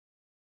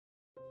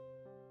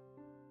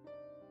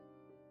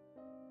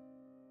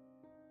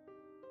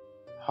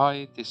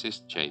Hi, this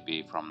is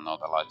JB from No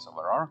the Lights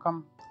Over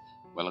Arkham.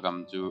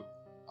 Welcome to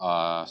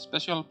a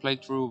special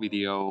playthrough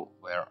video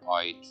where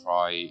I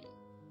try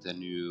the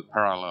new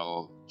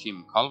parallel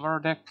Jim Culver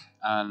deck,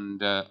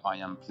 and I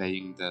am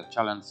playing the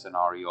challenge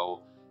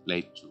scenario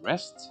Late to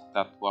Rest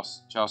that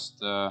was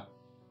just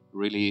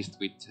released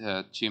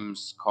with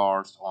Jim's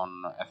cards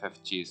on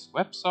FFG's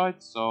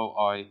website. So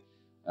I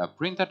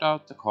printed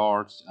out the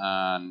cards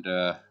and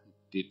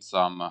did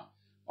some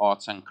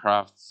arts and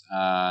crafts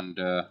and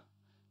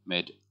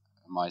made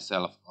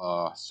myself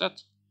a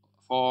set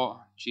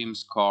for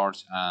Jim's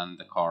cards and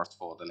the cards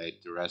for the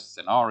Late to Rest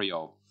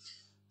scenario.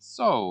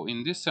 So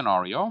in this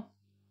scenario,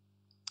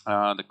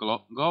 the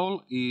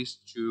goal is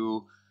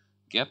to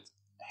get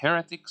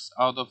heretics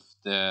out of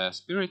the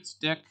spirits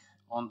deck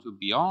onto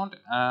Beyond,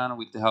 and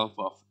with the help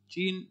of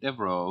Jean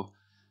Devereaux,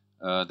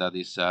 that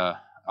is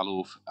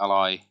aloof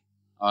ally,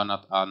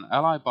 not an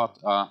ally but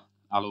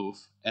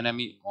aloof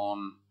enemy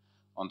on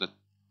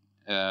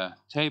the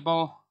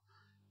table.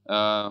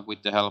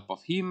 With the help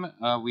of him,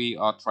 we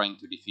are trying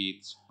to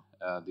defeat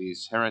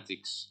these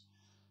heretics,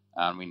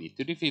 and we need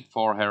to defeat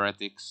 4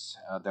 heretics.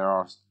 There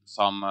are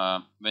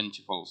some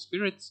vengeful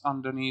spirits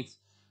underneath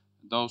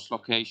those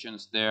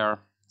locations there,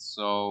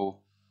 so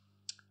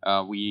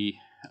we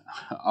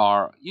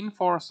are in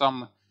for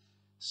some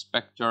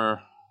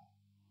Spectre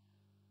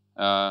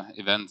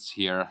events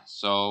here.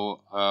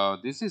 So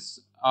this is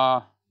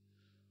a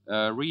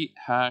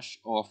rehash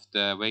of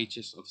the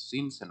Wages of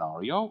Sin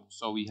scenario.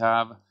 So we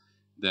have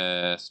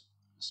the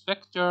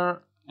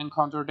Spectre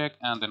encounter deck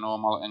and the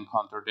normal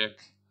encounter deck.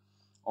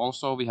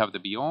 Also we have the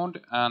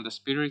Beyond and the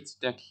Spirits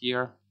deck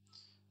here,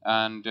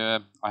 and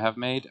I have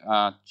made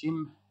a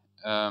Jim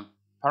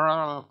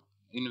Parallel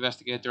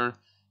Investigator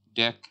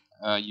deck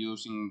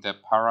using the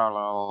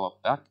parallel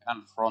back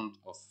and front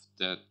of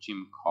the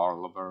Jim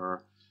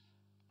Culver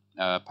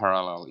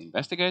Parallel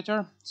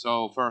Investigator.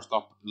 So first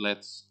up,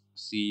 let's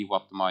see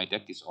what my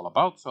deck is all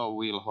about. So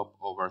we'll hop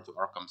over to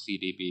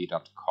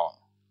arkhamcdb.com.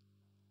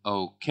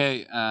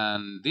 Okay,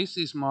 and this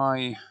is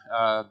my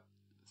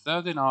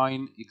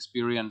 39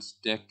 experience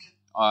deck.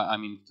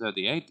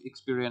 38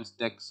 experience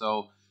deck.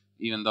 So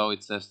even though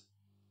it says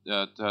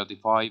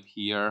 35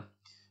 here,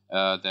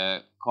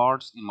 the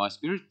cards in my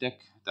spirit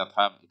deck that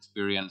have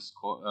experience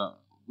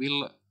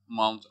will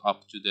mount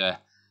up to the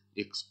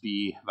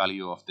XP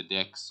value of the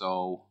deck.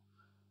 So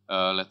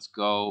let's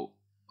go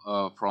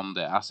from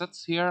the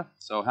assets here.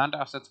 So hand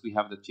assets, we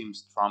have the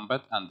Jim's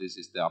Trumpet, and this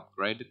is the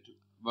upgraded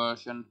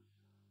version.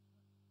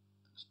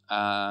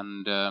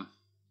 And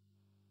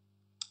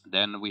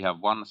then we have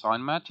 1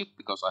 Sign Magic,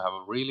 because I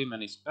have really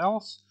many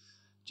spells.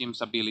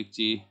 Jim's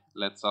ability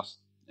lets us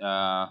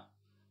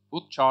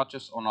put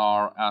charges on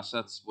our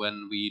assets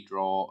when we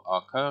draw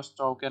a Curse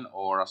token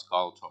or a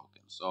Skull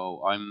token.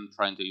 So I'm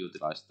trying to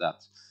utilize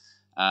that.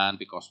 And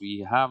because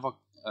we have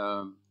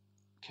a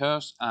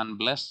Curse and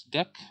Bless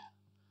deck,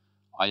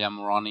 I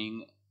am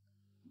running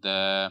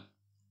the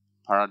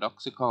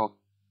Paradoxical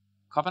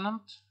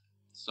Covenant.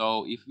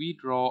 So if we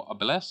draw a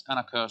Bless and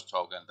a Curse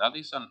token, that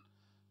is an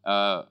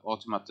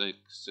automatic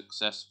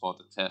success for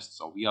the test.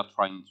 So we are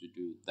trying to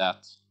do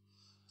that.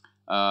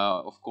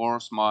 Of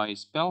course, my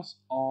spells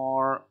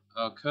are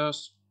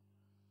Curse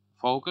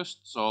focused.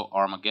 So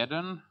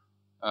Armageddon,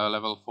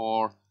 level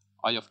 4,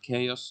 Eye of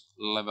Chaos,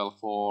 level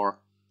 4.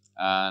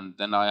 And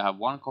then I have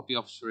 1 copy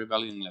of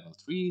Rebellion level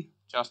 3,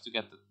 just to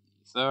get the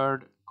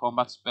 3rd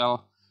combat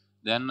spell.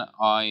 Then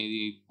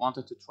I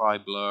wanted to try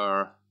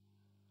Blur,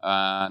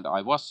 and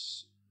I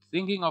was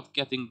thinking of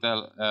getting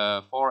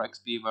the 4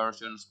 XP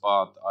versions,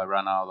 but I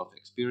ran out of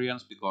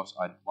experience because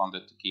I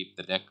wanted to keep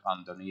the deck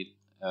underneath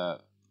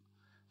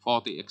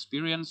 40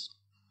 experience.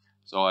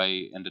 So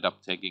I ended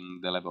up taking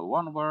the level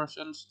 1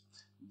 versions.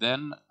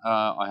 Then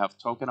I have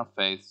Token of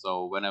Faith,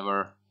 so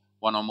whenever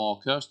 1 or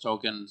more Curse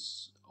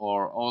tokens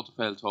or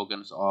Autofail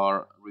tokens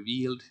are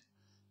revealed,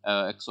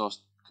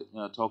 exhaust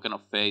Token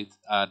of Faith,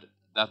 add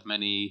that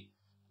many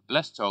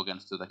Blessed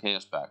tokens to the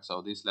Chaos pack.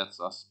 So this lets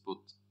us put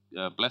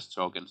Blessed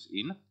tokens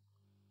in.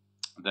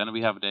 Then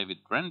we have David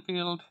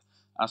Renfield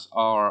as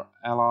our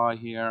ally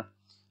here.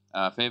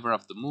 Favor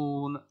of the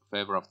Moon,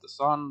 Favor of the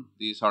Sun.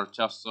 These are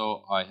just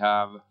so I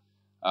have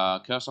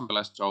Curse and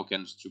Blessed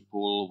tokens to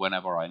pull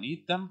whenever I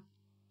need them.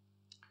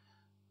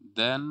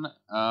 Then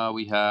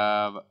we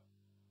have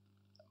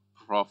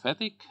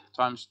Prophetic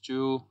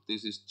 ×2.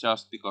 This is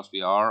just because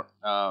we are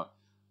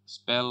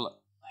spell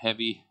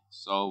heavy,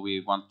 so we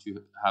want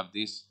to have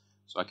this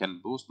so I can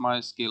boost my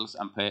skills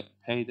and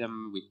pay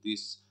them with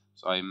this,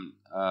 so I'm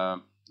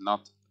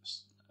not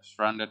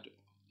stranded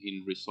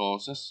in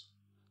resources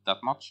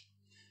that much.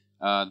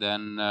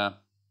 Then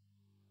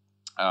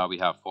we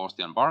have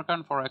Faustian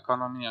Bargain for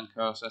economy and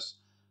curses.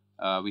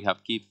 We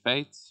have Keep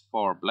Faith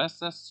for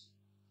blesses.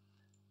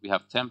 We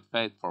have Tempt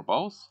Faith for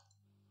both.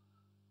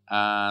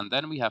 And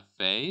then we have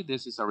Fae.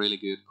 This is a really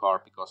good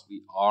card because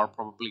we are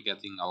probably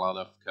getting a lot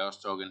of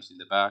Curse tokens in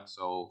the back,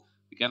 so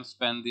we can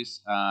spend this,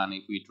 and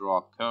if we draw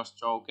a Curse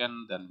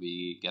token, then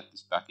we get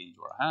this back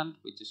into our hand,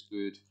 which is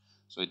good.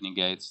 So it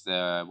negates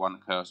the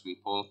 1 curse we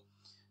pull.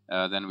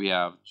 Then we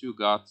have 2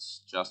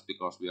 guts, just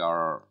because we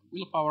are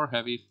willpower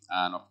heavy,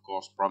 and of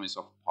course promise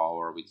of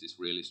power, which is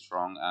really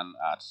strong and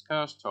adds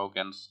curse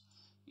tokens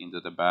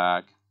into the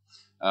bag.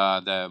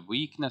 The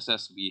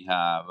weaknesses we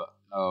have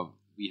 5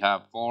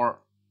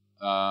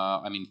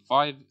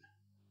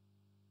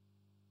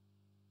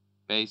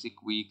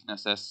 basic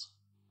weaknesses.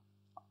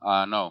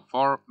 No,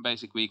 4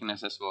 basic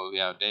weaknesses. Well, we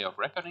have Day of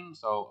Reckoning,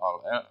 so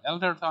our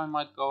Elder Time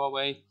might go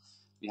away.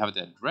 We have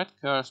the Dread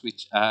Curse,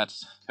 which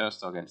adds curse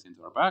tokens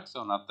into our bag,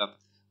 so not that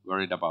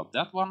worried about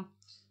that one.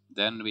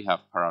 Then we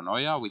have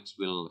Paranoia, which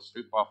will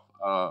strip off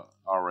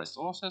our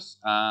resources,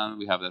 and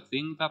we have the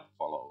Thing That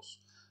Follows,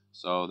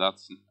 so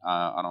that's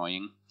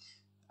annoying.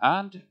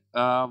 And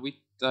with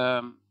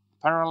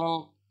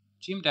Parallel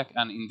Gym deck,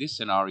 and in this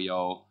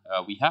scenario,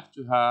 we have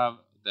to have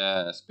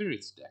the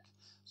Spirits deck.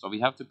 So we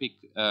have to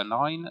pick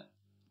 9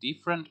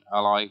 different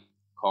ally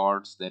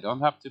cards. They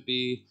don't have to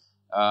be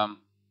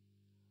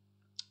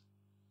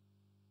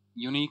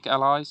unique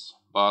allies,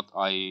 but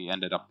I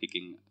ended up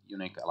picking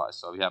unique allies.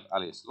 So we have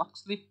Alice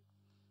Luxley,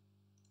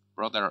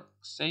 Brother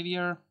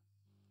Xavier,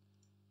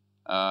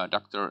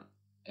 Dr.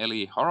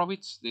 Ellie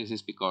Horowitz. This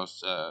is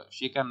because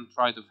she can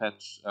try to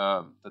fetch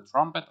the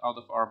trumpet out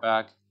of our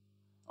bag,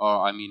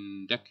 or I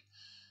mean deck.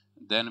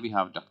 Then we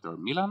have Dr.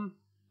 Milan,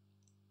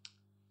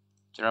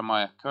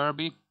 Jeremiah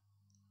Kirby,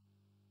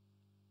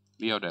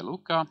 Leo De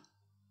Luca,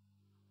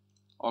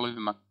 Olive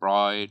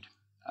McBride,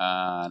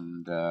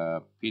 and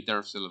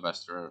Peter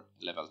Sylvester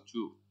level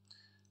 2.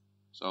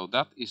 So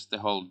that is the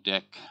whole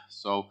deck.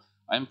 So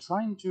I'm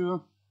trying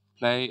to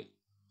play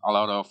a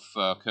lot of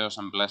Curse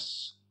and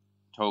Bless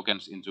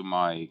tokens into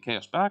my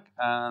Chaos bag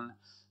and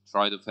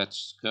try to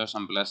fetch Curse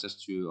and Blesses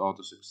to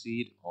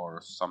auto-succeed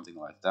or something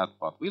like that,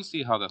 but we'll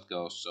see how that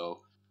goes.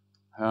 So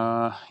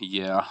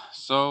yeah,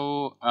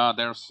 so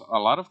there's a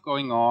lot of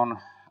going on,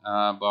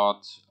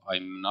 but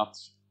I'm not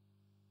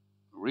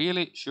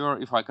really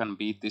sure if I can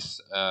beat this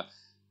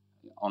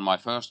on my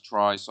first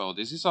try. So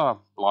this is a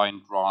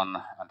blind run,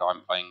 and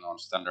I'm playing on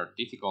standard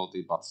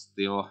difficulty, but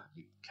still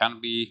it can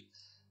be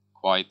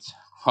quite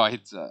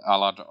a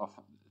lot of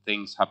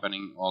things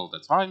happening all the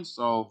time.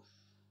 So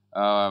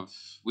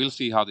we'll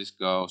see how this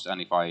goes,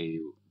 and if I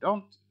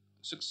don't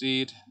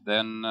succeed,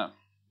 then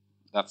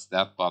that's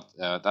that, but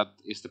that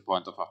is the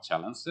point of a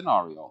challenge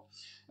scenario.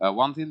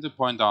 One thing to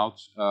point out,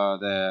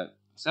 the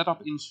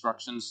setup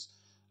instructions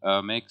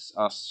makes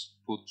us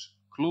put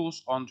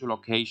clues onto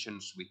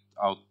locations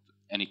without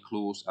any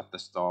clues at the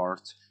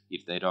start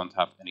if they don't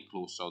have any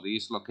clues. So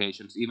these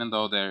locations, even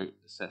though they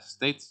says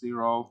state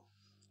 0,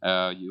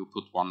 you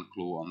put 1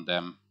 clue on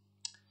them.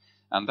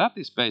 And that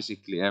is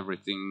basically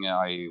everything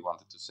I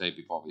wanted to say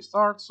before we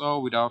start, so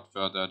without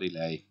further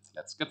delay,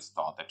 let's get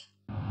started.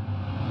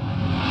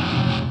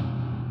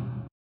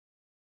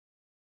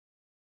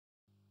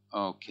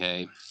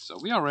 Okay, so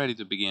we are ready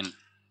to begin.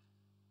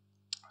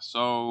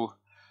 So,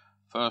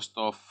 first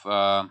off,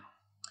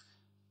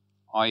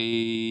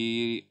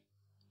 I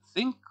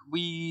think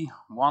we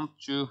want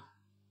to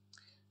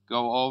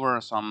go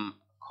over some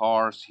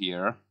cards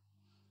here.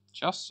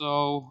 Just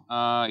so,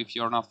 if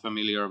you're not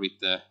familiar with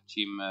the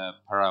Jim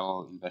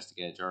Parallel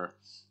Investigator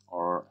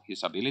or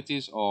his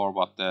abilities or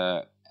what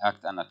the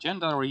Act and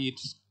Agenda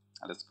reads,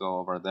 let's go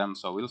over them.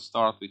 So we'll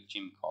start with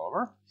Jim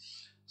Culver.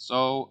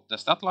 So the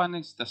stat line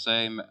is the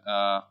same,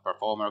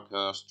 Performer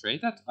Curse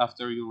traded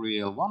after you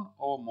reveal 1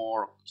 or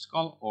more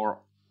Skull or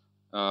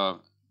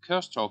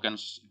Curse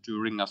tokens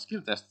during a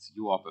skill test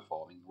you are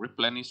performing.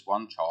 Replenish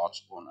 1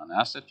 charge on an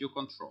asset you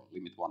control,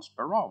 limit once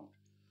per round.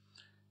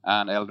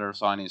 And Elder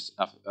Sign's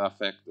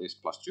effect is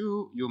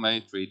 +2. You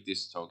may treat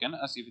this token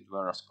as if it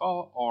were a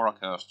Skull or a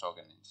Curse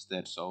token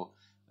instead. So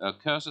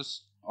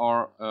curses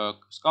or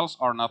skulls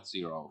are not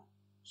 0.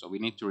 So we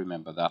need to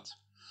remember that.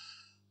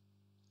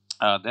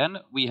 Then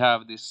we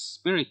have this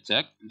Spirit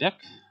deck,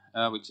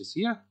 which is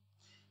here.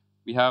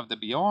 We have the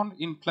Beyond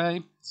in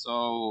play,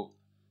 so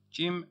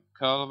Jim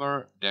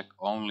Culver deck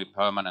only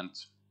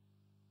permanent.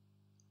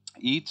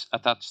 Each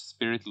attached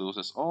spirit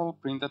loses all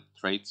printed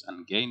traits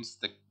and gains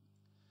the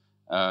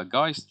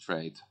Geist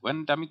trait.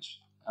 When damage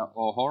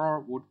or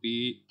horror would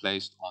be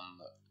placed on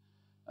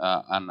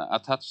an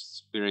attached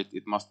spirit,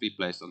 it must be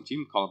placed on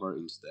Jim Culver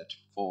instead.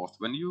 Fourth,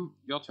 when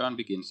your turn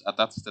begins,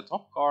 attach the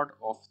top card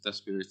of the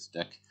spirit's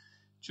deck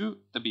to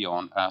the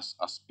Beyond as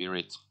a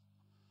spirit.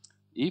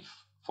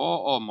 If 4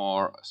 or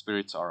more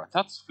spirits are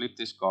attached, flip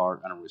this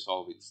card and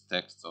resolve its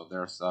text. So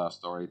there's a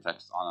story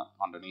text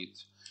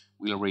underneath.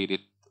 We'll read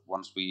it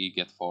once we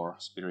get 4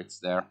 spirits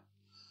there.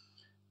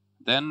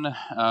 Then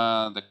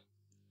the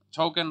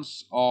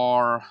tokens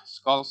or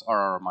skulls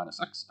are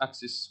 -X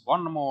axis,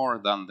 1 more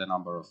than the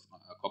number of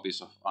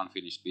copies of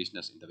unfinished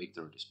business in the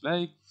victory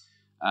display.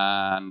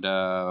 And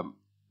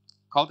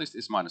Cultist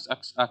is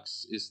 -X.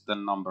 X is the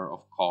number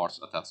of cards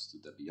attached to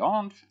the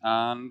Beyond.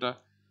 And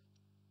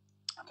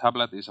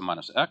Tablet is a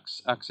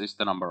 -X. X is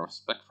the number of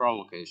spectral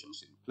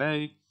locations in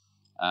play.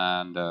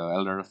 And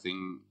Elder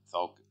Thing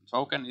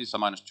token is a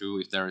 -2.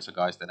 If there is a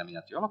Geist enemy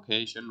at your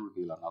location,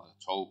 reveal another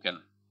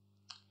token.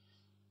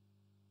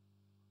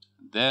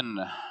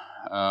 Then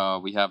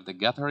we have the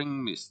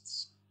Gathering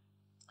Mists.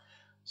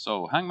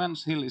 So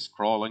Hangman's Hill is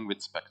crawling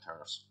with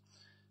specters.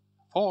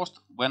 Forced,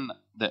 when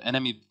the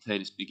enemy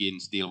phase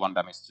begins, deal 1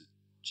 damage to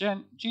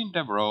Jean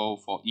Devereaux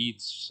for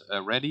each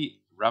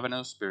ready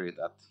Ravenous Spirit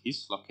at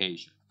his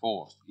location.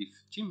 Forced, if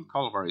Jim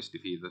Culver is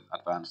defeated,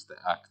 advance the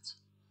act.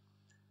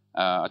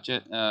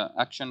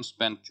 Action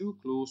spend 2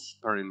 clues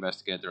per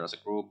investigator as a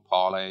group.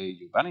 Parley,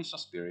 you banish a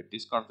spirit,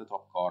 discard the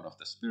top card of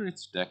the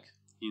spirit's deck.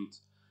 Hint,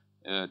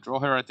 draw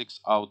heretics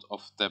out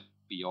of the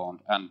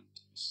beyond and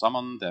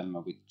summon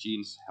them with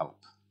Jean's help.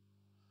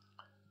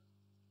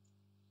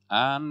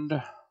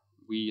 And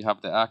we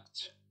have the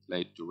act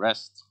laid to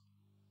rest.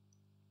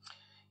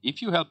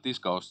 If you help this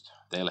ghost,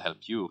 they'll help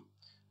you.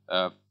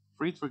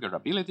 Free triggered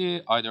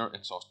ability, either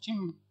exhaust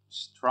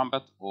Jim's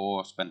trumpet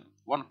or spend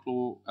 1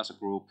 clue as a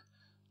group.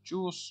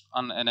 Choose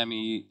an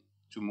enemy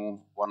to move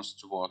once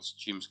towards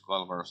Jim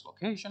Culver's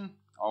location,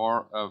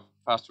 or a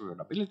fast triggered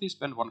ability,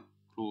 spend 1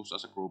 clues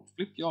as a group,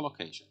 flip your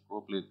location.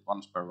 Group lead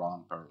once per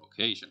round per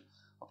location.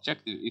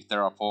 Objective, if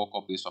there are 4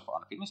 copies of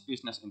Unfinished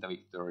Business in the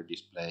victory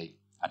display,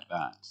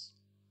 advance.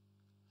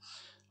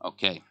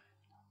 Okay,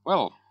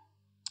 well,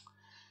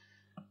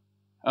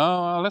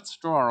 let's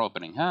draw our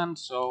opening hand.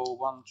 So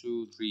 1,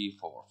 2, 3,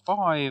 4,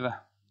 5.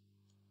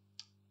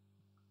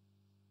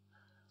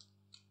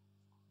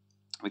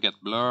 We get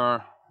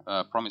Blur,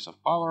 Promise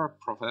of Power,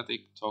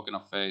 Prophetic, Token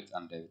of Fate,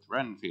 and David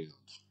Renfield.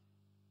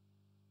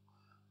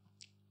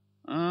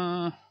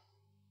 I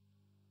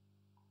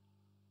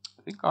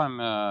think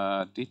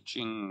I'm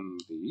ditching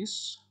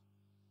these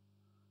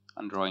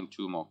and drawing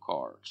 2 more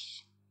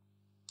cards.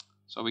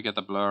 So we get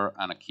a Blur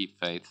and a Keep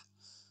Faith.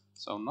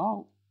 So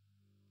no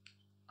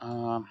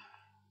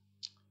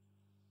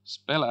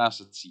spell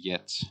assets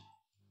yet,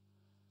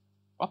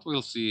 but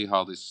we'll see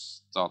how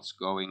this starts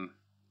going.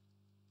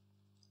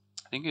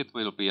 I think it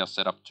will be a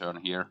setup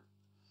turn here.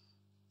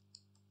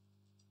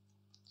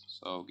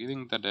 So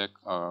giving the deck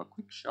a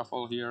quick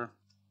shuffle here.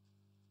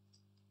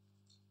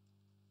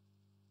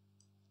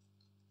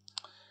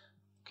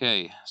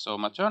 Okay, so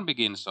my turn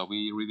begins. So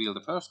we reveal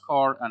the first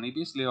card, and it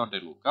is Leo De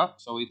Luca.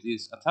 So it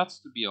is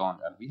attached to Beyond,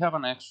 and we have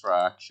an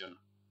extra action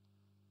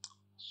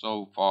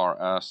so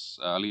far as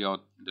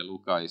Leo De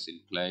Luca is in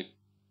play.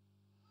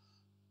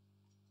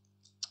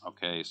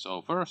 Okay,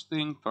 so first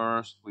thing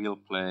first, we'll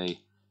play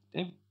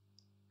David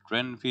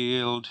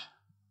Renfield.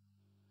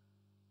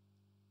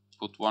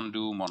 Put 1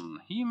 Doom on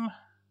him.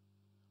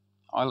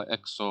 I'll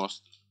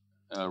exhaust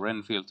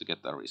Renfield to get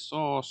a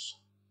resource.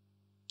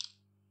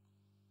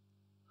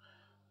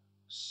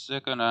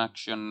 Second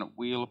action,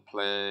 we'll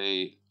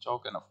play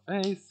Token of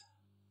Faith.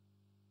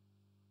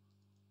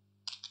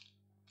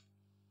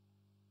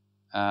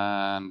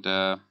 And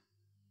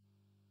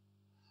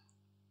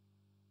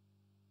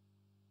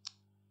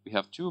we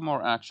have 2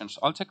 more actions.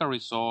 I'll take a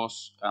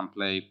resource and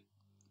play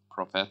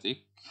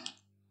Prophetic.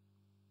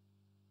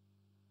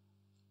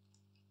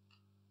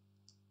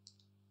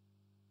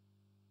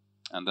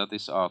 And that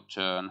is our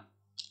turn.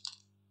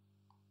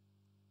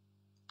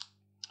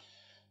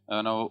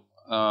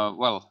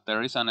 Well,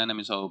 there is an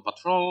enemy, so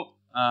patrol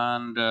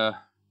and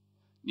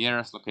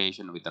nearest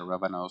location with a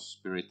Ravenous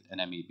Spirit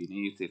enemy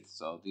beneath it.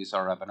 So these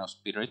are Ravenous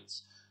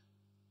Spirits.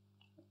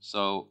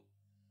 So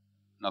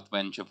not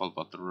vengeful,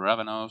 but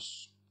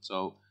Ravenous.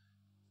 So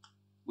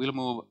we'll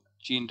move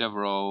Jean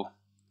Devereaux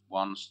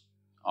once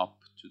up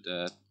to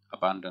the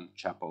abandoned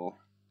chapel.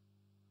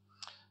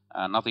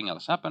 And nothing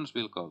else happens.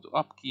 We'll go to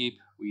upkeep.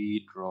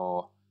 We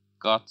draw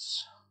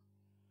Guts.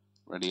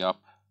 Ready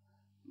up.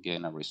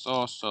 Gain a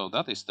resource. So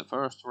that is the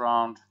first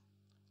round.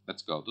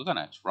 Let's go to the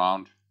next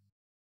round.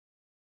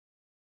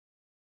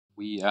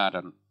 We add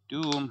a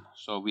Doom.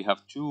 So we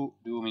have 2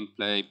 Doom in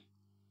play.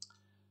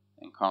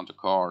 Encounter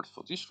card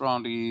for this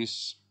round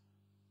is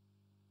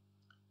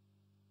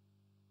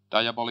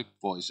Diabolic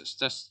Voices.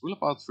 Test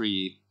willpower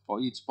 3. For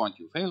each point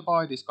you fail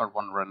by, discard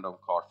 1 random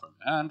card from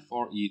your hand.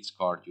 For each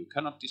card you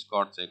cannot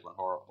discard, take 1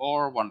 horror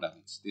or 1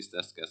 damage. This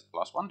test gets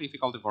 +1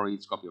 difficulty for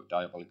each copy of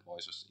Diabolic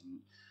Voices in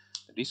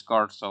the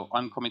discard. So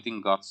I'm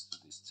committing Guts to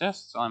this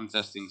test. I'm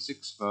testing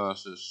 6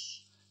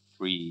 versus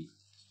 3.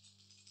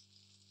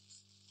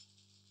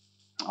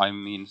 I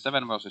mean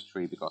 7 versus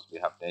 3 because we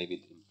have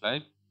David in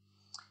play.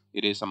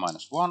 It is a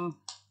 -1.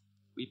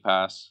 We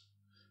pass.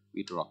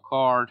 We draw a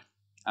card.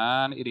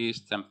 And it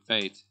is Tempt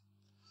Fate.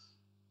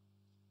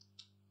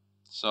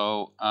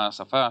 So as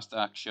a fast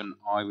action,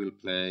 I will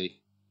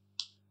play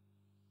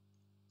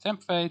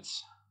Tempt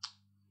Fate.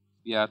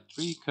 We add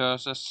 3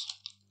 curses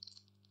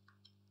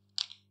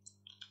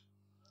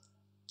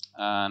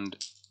and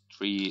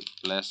 3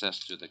 blesses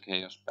to the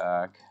chaos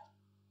bag.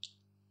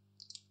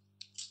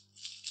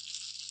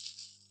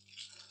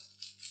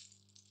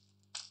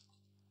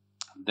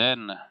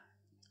 Then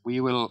we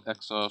will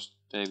exhaust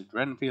David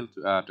Renfield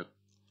to add a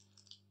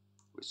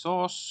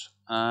resource,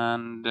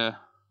 and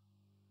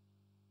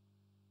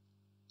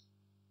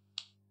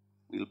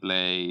we'll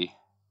play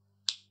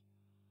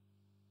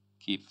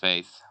Keep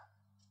Faith.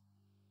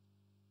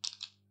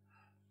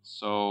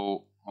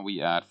 So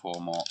we add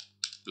 4 more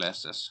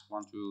blesses.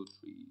 1, 2,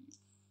 3,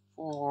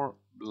 4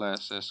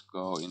 blesses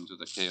go into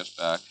the chaos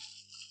bag.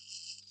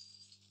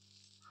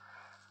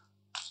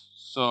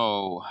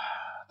 So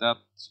that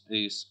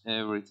is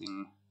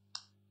everything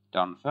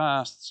done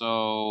fast.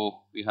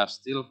 So we have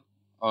still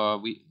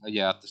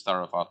at the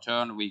start of our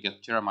turn we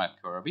get Jeremiah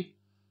Kirby.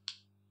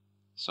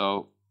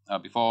 So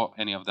before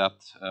any of that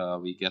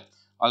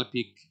I'll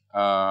pick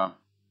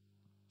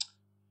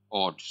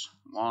odds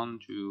 1,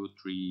 2,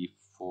 3,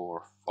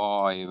 4,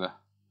 5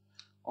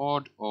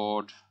 odd,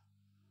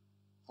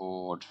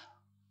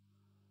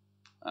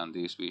 and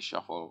these we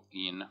shuffle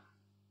in.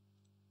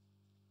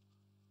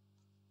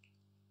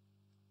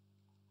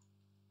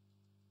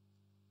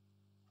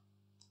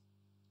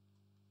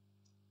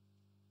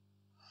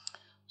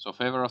 So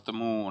Favor of the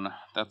Moon,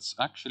 that's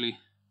actually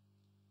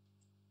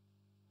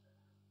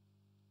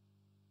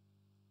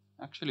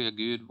a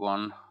good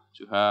one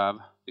to have,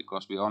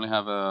 because we only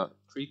have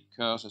 3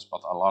 curses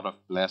but a lot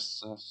of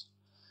blesses.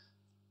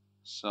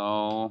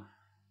 So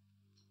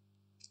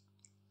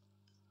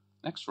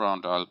next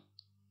round I'll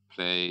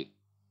play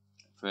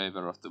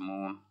Favor of the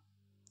Moon.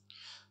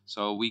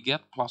 So we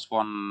get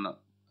 +1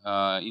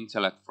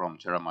 intellect from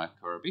Jeremiah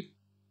Kirby.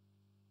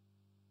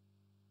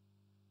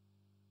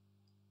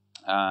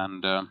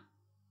 And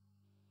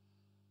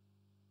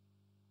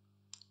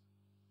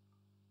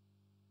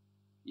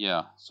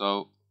yeah,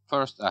 so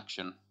first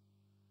action,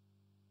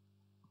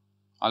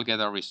 I'll get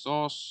a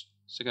resource.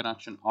 Second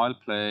action, I'll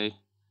play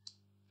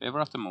Favor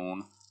of the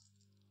Moon.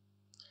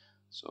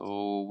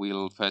 So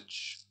we'll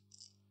fetch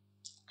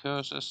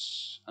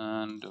curses,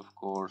 and of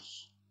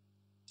course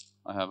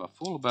I have a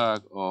full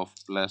bag of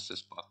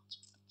blesses, but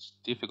it's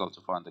difficult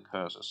to find the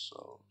curses,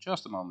 so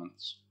just a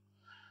moment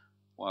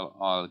while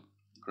I'll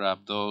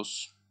grab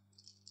those.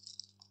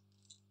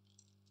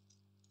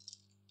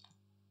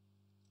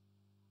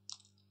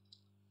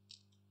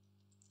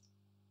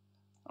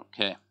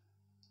 Okay.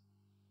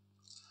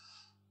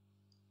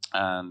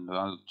 And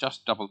I'll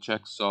just double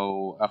check.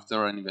 So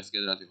after an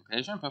investigator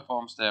identification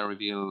performs the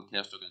reveal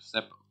chaos token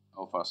step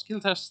of a skill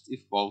test,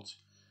 if both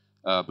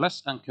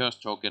bless and curse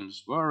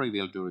tokens were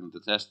revealed during the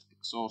test,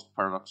 exhaust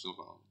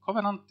paradoxical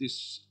covenant,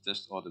 this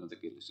test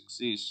automatically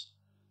succeeds.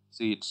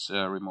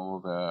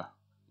 Remove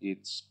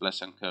its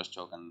bless and curse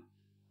token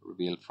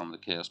revealed from the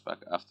chaos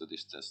bag after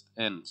this test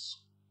ends.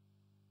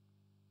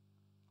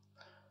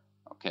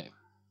 Okay.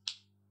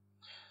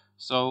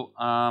 So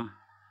I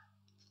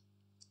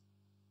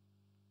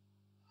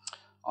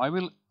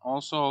will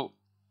also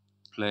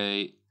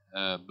play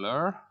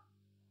Blur.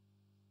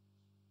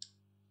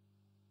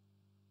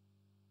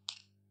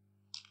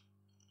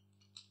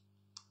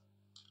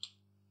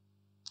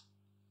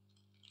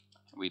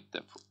 With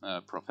the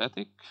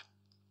Prophetic.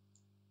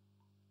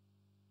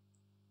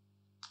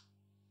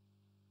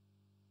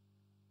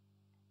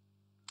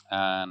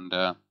 And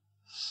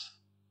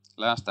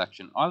last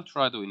action, I'll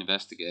try to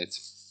investigate.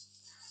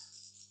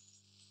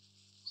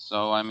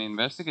 So I'm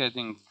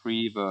investigating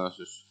 3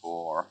 versus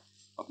 4.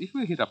 But if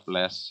we hit a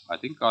bless, I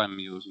think I'm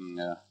using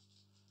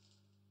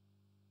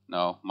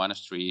no,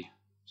 -3.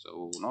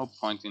 So no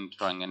point in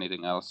trying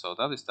anything else. So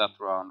that is that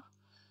round.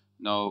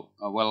 No,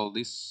 well,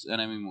 this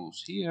enemy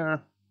moves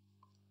here.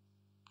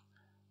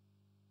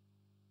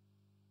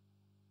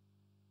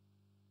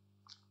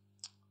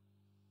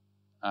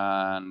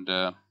 And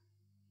I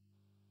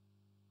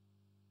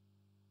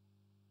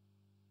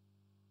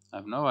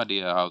have no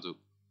idea how to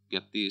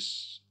get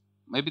these.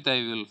 Maybe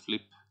they will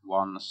flip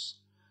once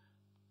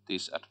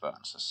this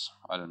advances.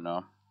 I don't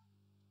know.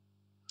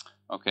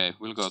 Okay,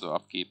 we'll go to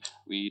upkeep.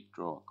 We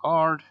draw a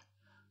card,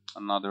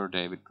 another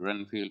David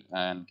Renfield,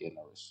 and gain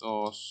a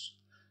resource.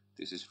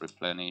 This is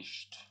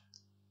replenished.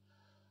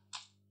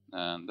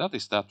 And that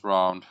is that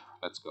round.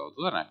 Let's go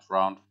to the next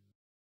round.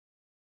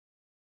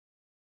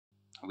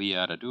 We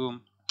add a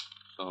Doom.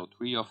 So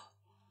 3 of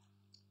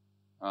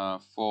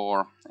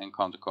 4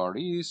 encounter card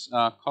is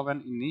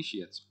Coven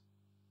Initiate.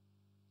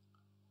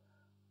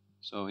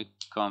 So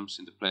it comes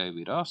into play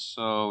with us.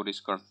 So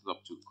discard the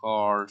top 2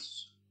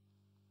 cards.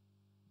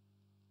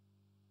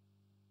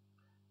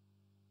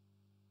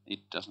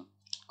 It doesn't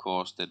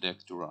cause the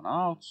deck to run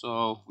out.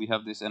 So we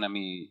have this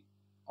enemy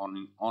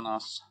on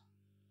us.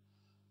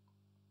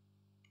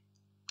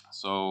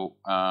 So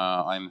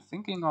I'm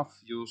thinking of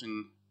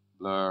using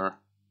Blur.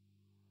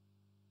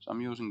 So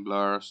I'm using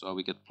Blur, so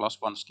we get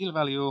 +1 skill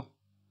value,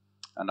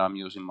 and I'm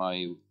using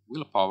my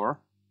willpower.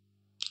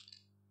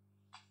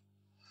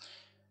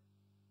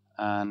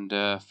 And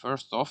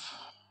first off,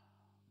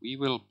 we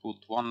will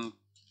put 1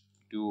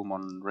 Doom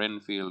on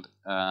Renfield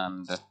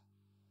and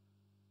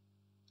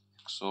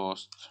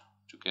exhaust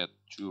to get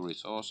 2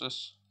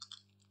 resources.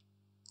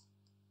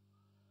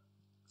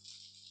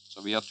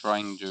 So we are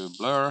trying to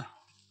Blur.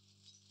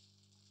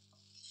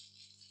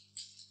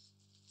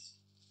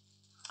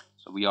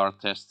 So we are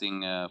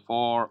testing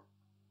 4,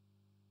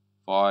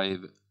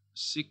 5,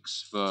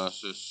 6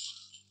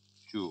 versus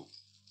 2.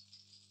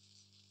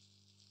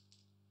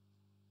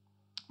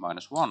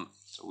 -1.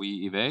 So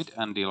we evade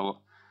and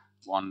deal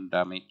 1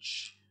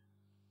 damage.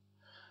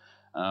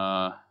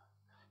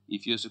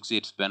 If you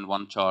succeed, spend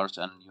 1 charge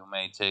and you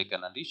may take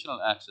an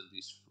additional action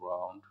this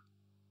round.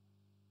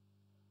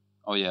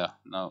 Oh yeah,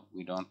 no,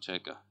 we don't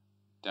take a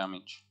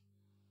damage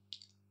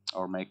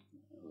or make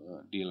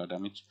deal a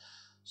damage.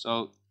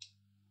 So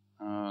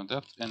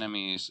that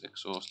enemy is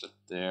exhausted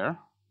there.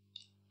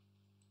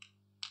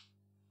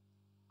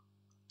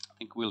 I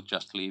think we'll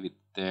just leave it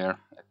there,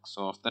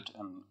 exhausted,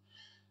 and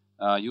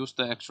use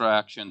the extra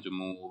action to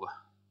move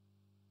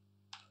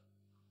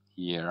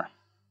here.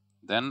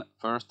 Then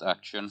first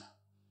action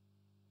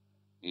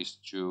is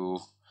to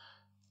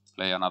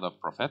play another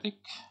prophetic.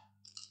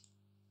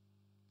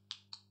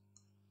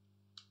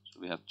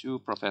 So we have 2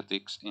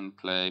 prophetics in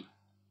play.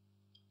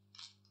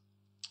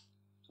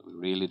 So we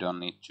really don't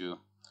need to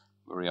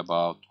worry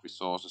about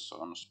resources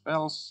on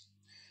spells.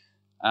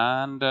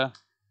 And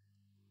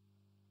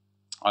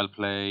I'll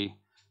play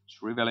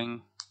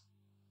Shriveling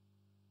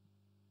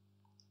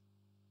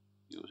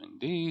using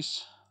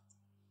these.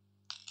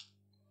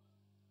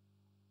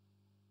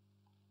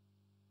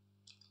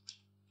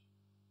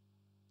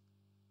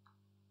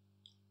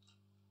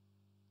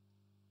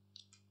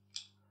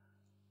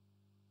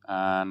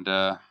 And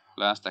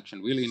last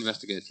action will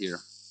investigate here.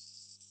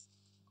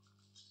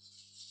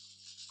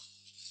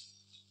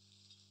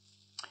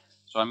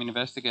 So I'm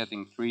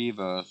investigating 3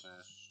 versus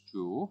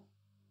 2.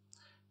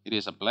 It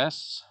is a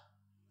bless.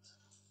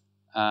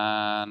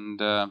 And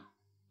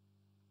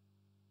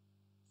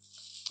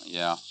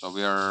yeah, so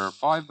we are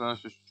 5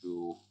 versus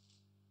 2.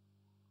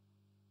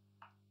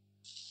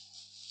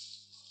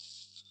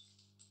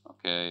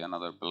 Okay,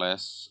 another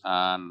bless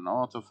and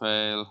auto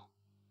fail.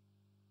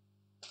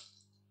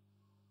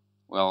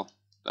 Well,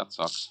 that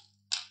sucks.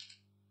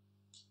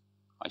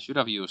 I should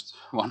have used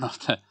one of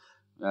the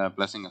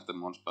blessing of the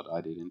months, but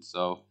I didn't.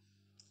 So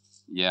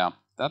yeah,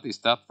 that is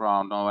that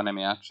round. No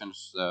enemy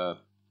actions.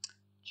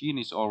 Jean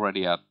is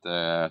already at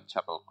the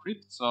chapel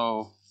crypt,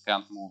 so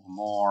can't move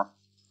more.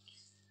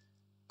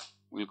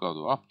 We'll go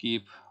to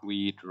upkeep.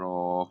 We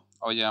draw.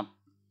 Oh yeah,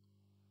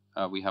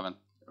 we haven't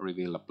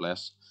revealed a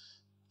bless.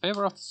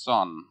 Favor of the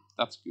sun.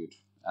 That's good,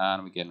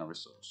 and we gain a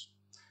resource.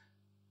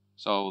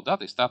 So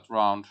that is that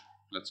round.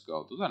 Let's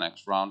go to the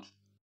next round.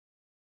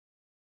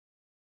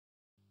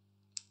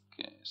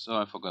 Okay, so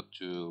I forgot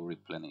to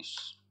replenish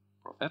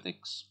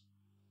prophetics,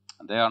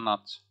 and they are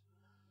not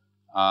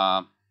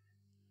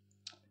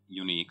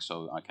unique,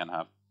 so I can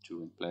have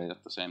 2 in play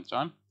at the same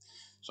time.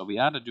 So we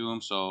add a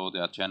doom, so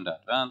the agenda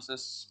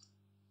advances.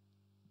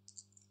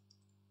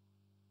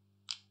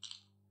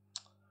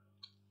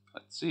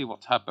 Let's see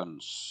what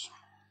happens.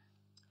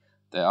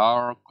 The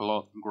hour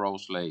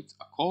grows late.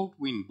 A cold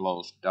wind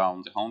blows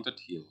down the haunted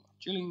hill,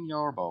 chilling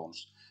your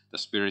bones. The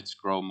spirits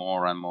grow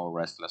more and more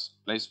restless.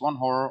 Place 1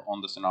 horror on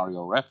the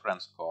scenario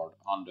reference card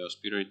under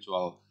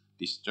spiritual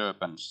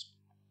disturbance.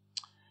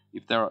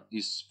 If there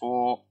is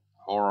 4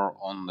 horror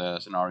on the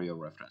scenario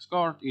reference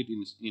card, each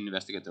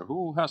investigator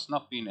who has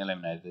not been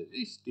eliminated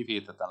is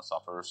defeated and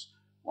suffers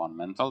 1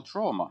 mental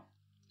trauma.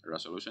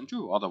 Resolution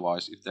 2.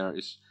 Otherwise, if there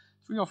is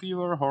 3 or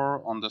fewer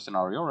horror on the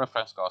scenario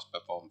reference card,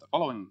 perform the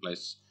following: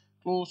 place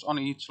clues on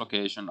each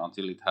location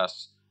until it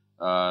has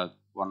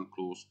 1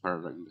 clues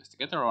per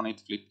investigator on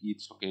it. Flip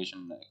each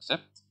location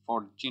except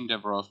for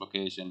Jindevro's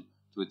location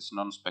to its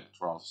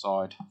non-spectral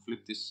side.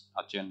 Flip this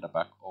agenda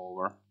back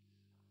over.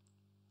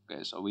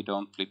 Okay, so we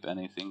don't flip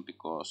anything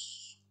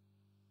because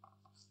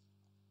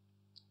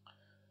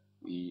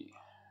we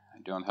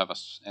don't have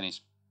any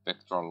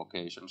spectral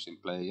locations in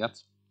play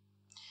yet.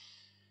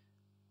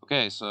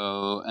 Okay,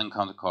 so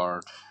encounter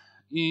card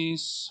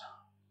is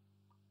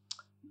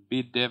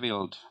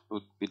Bedeviled.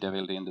 Put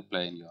Bedeviled into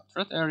play in your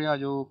threat area.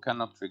 You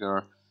cannot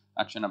trigger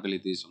action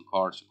abilities on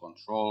cards you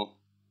control.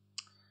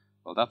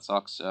 Well, that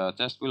sucks.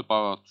 Test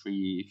willpower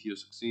 3. If you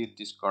succeed,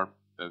 discard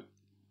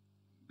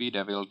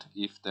Bedeviled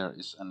if there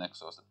is an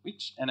exhausted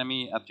witch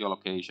enemy at your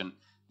location.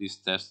 This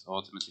test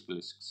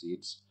automatically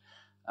succeeds.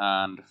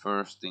 And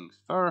first things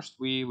first,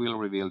 we will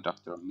reveal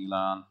Dr.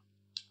 Milan.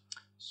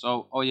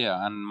 So, oh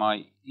yeah, and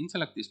my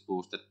intellect is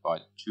boosted by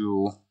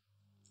 2.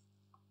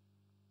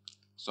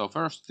 So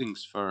first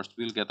things first,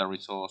 we'll get a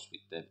resource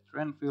with David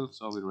Renfield.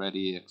 So we're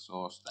ready,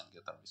 exhaust, and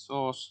get a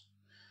resource.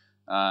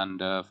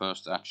 And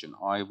first action,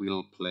 I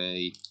will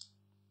play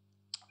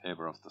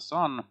Favor of the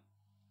Sun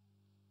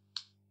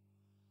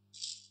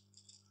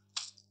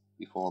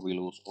before we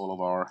lose all of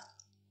our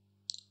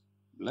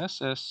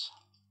blesses.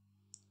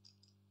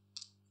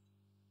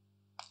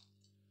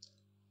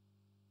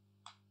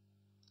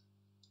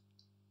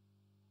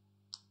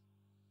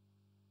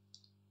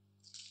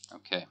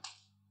 Okay.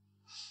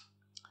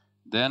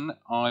 Then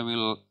I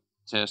will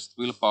test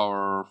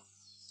willpower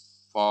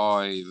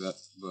 5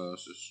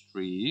 versus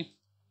 3.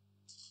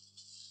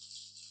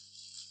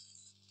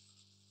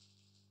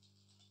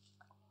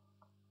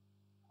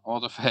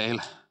 Auto fail.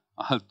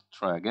 I'll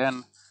try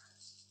again.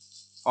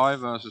 5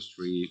 versus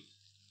 3.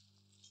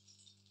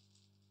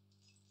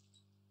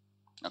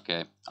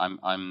 Okay,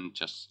 I'm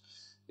just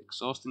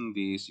exhausting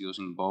these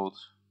using both.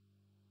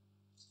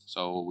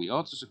 So we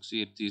ought to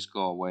succeed. These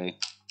go away.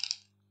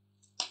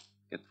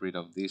 Get rid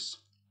of this.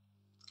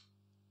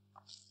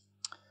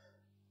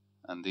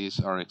 And these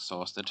are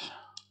exhausted.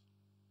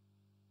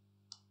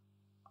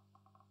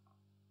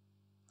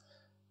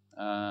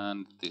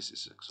 And this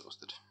is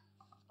exhausted.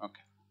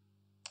 Okay.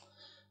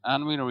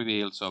 And we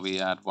revealed, so we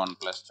add 1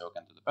 blessed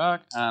token to the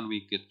back, and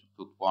we get to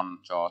put 1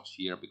 charge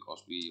here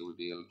because we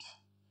revealed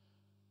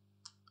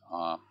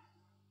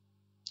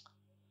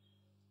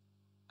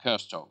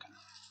curse token.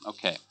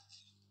 Okay.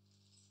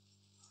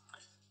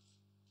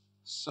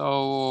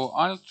 So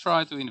I'll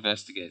try to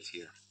investigate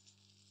here.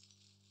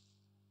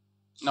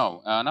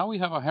 No, now we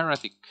have a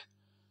heretic,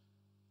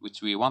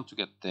 which we want to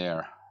get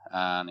there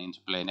and into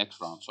play next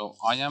round. So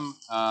I am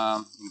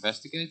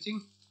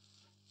investigating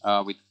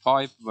with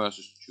 5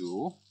 versus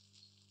 2.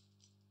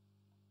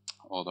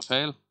 Auto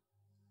fail.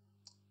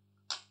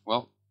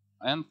 Well,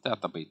 ain't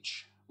that a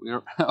bitch?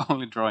 We're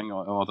only drawing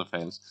auto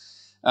fails.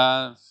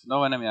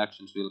 No enemy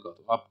actions will go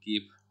to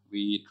upkeep.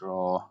 We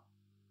draw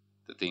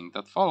the thing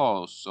that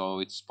follows, so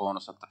it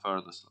spawns at the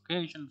furthest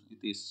location.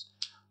 It is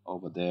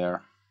over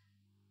there.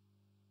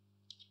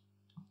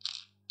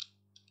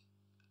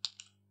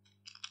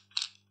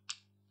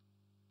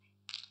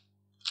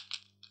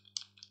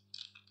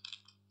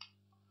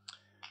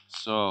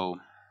 So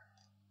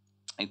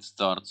it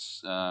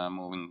starts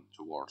moving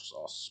towards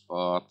us,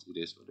 but it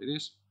is what it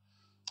is.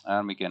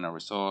 And we gain a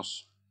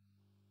resource.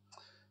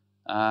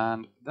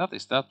 And that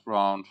is that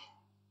round.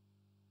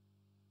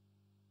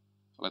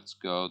 Let's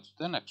go to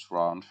the next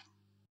round.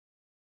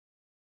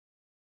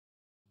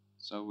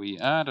 So we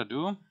add a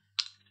do.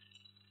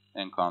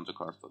 Encounter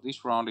card for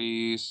this round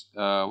is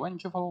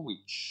Vengeful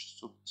Witch.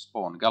 So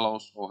spawn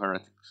Gallows or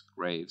Heretic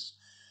Graves.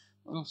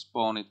 We'll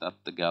spawn it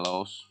at the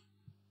Gallows.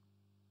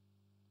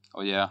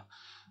 Oh yeah.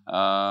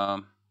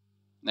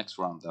 Next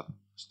round that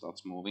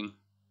starts moving.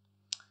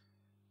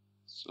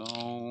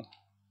 So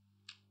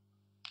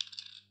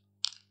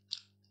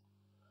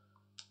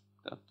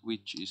that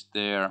witch is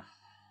there.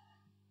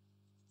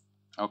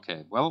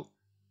 Okay, well,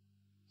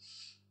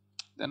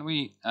 then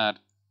we add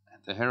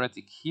the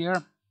heretic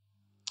here.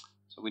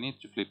 So we need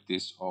to flip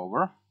this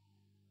over.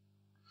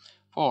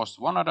 First,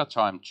 1 at a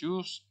time,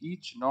 choose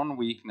each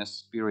non-weakness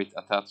spirit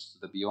attached to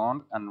the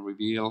beyond and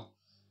reveal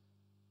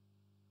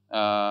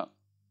a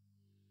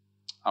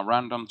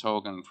random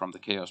token from the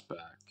chaos bag.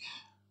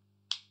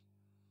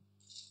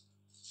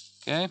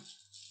 Okay,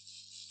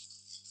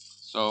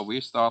 so we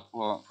start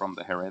from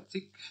the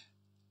heretic.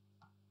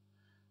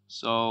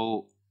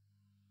 So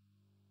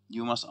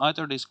you must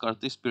either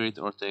discard this spirit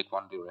or take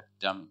 1 direct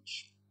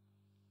damage.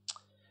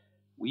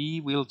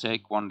 We will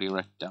take 1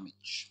 direct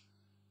damage.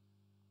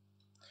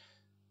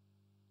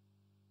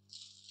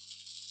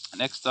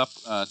 Next up,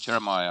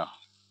 Jeremiah.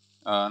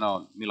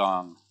 No,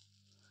 Milan.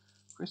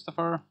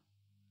 Christopher.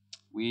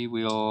 We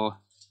will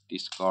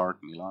discard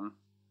Milan.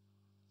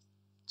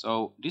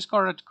 So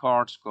discarded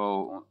cards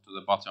go to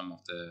the bottom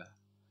of the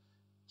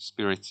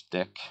spirit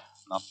deck,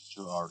 not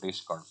to our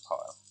discard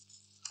pile.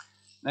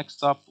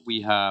 Next up,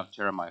 we have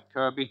Jeremiah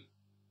Kirby.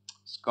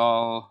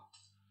 Skull.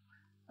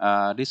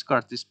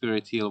 Discard this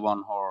spirit, heal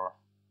 1 horror.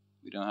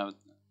 We don't have it.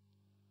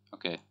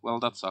 Okay, well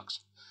that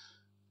sucks.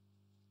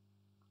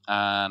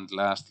 And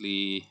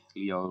lastly,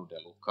 Leo De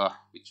Luca,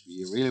 which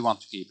we really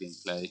want to keep in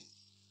play.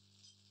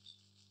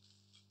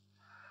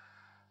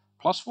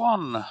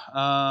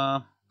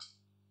 +1.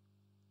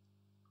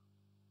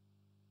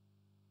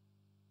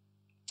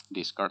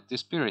 Discard the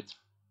spirit.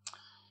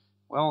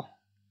 Well,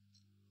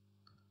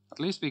 at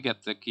least we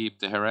get to keep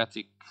the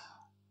heretic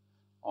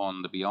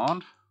on the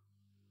beyond.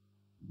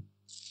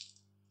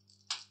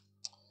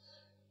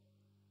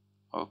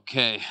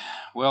 Okay,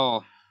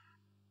 well,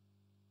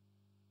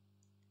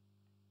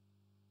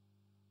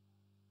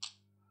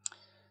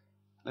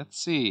 let's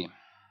see.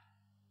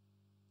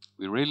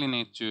 We really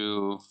need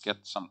to get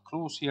some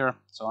clues here,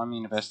 so I'm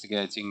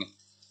investigating.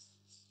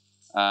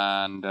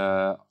 And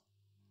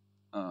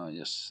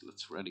yes,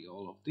 let's ready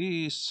all of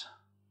these.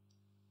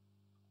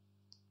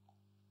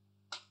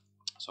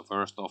 So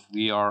first off,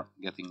 we are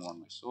getting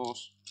 1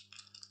 resource.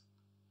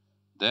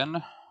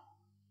 Then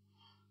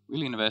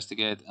we'll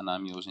investigate, and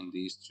I'm using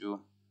these 2.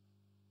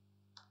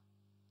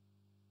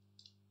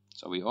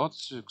 So we ought to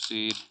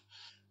succeed.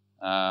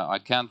 I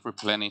can't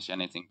replenish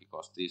anything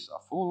because these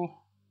are full.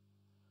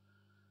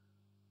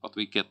 But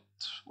we get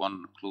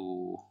 1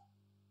 clue.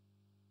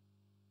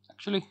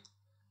 Actually,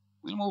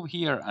 we'll move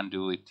here and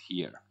do it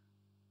here.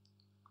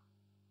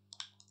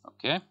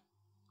 Okay.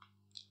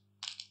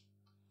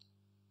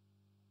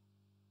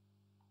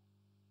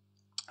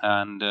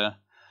 And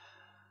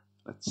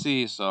let's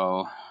see,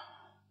 so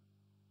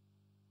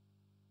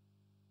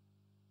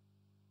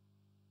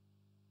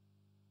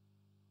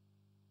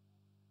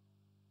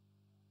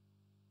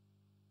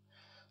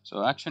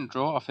action,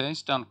 draw a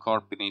face down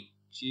card beneath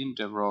Jean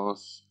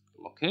Devereaux's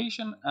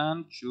location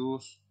and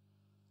choose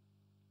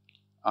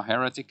a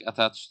heretic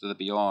attached to the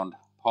beyond.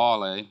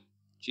 Parlay.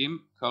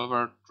 Jim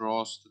Culver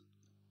draws the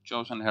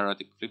chosen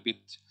heretic, flip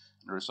it,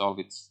 and resolve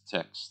its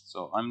text.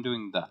 So I'm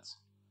doing that.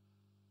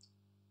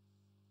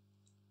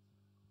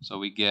 So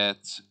we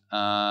get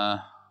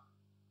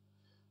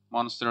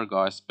Monster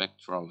Guy,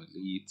 Spectral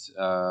Elite.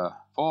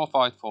 4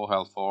 fight, 4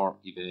 health, 4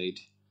 evade.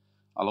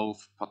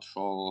 Aloof,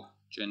 Patrol,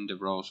 Gender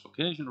Rose,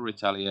 Location,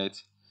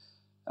 Retaliate.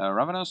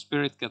 Ravenous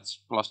Spirit gets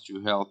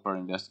 +2 health per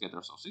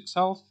investigator, so 6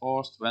 health.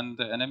 Forced when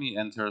the enemy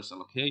enters a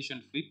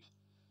location, flip.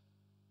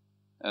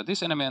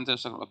 This enemy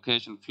enters a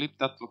location, flip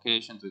that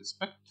location to its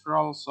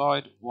spectral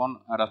side,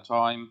 one at a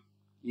time.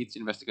 Each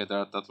investigator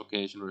at that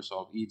location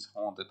resolve each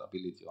haunted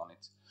ability on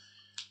it.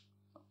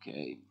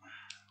 Okay,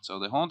 so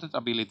the haunted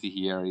ability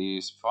here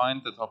is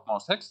find the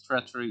topmost hex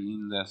treachery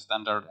in the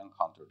standard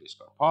encounter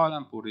discard pile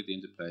and put it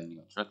into play in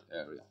your threat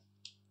area.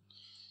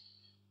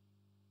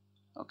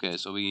 Okay,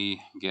 so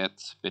we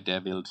get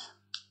Bedeviled,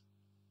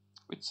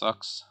 which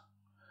sucks.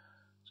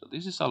 So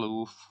this is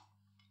Aloof.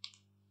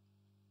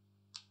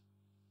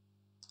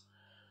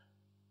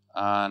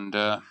 And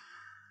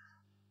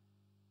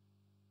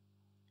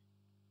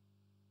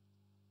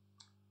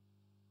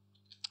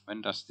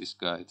when does this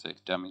guy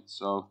take damage?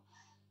 So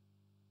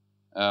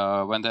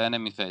when the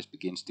enemy phase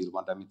begins, deal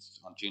 1 damage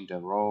on Gender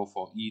Row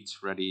for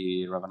each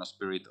ready Ravenous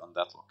Spirit on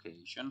that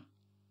location.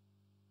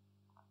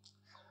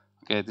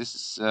 Okay, this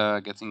is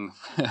getting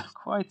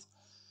quite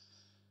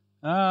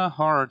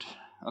hard.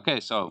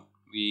 Okay, so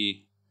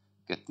we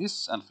get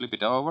this and flip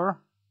it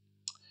over.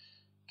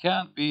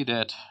 Can't be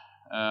dead.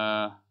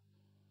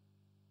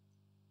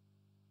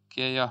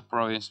 Keia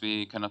province,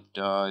 we cannot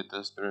die.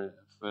 The spirit,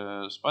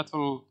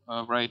 spiteful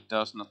raid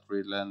does not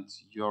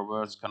relent. Your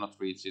words cannot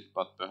reach it,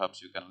 but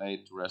perhaps you can lay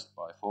it to rest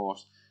by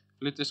force.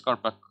 Flip this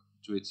card back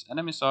to its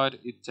enemy side.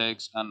 It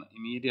makes an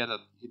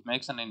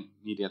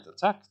immediate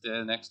attack.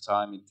 The next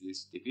time it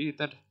is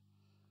defeated,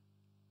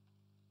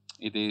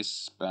 it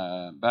is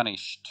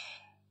banished.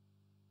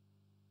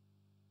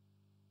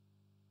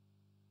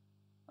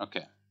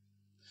 Okay,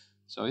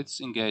 so it's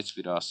engaged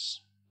with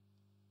us.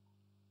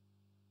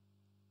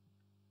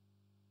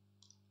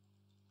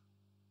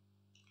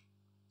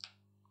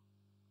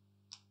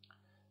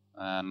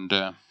 And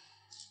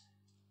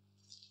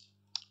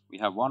we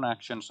have 1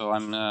 action, so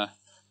I'm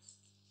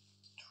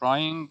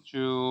trying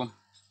to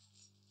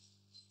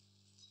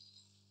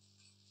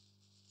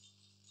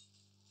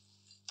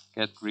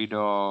get rid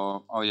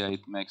of... Oh yeah,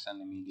 it makes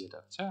an immediate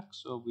attack,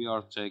 so we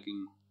are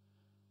taking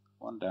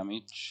 1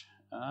 damage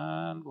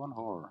and 1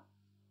 horror.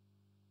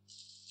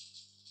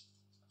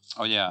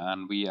 Oh yeah,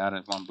 and we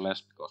added 1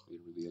 bless because we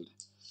revealed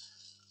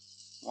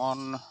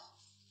 1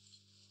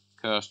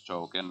 curse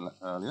token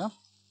earlier.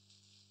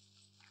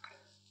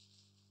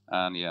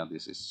 And yeah,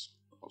 this is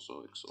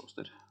also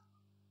exhausted.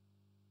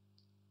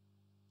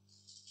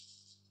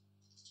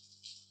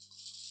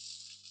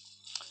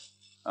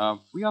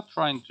 We are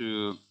trying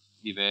to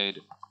evade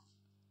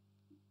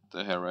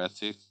the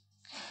heretic.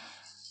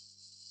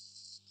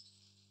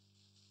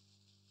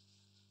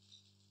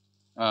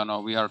 No,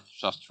 we are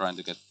just trying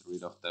to get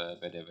rid of the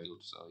Bedevil,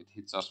 so it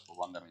hits us for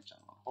 1 damage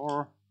and 1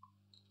 horror.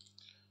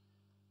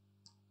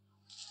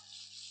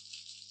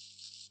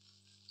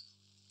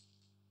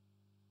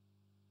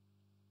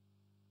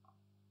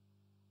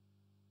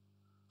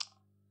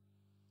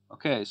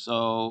 Okay,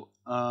 so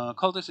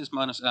cultist is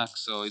 -X,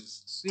 so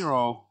it's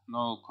 0,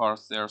 no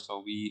cards there,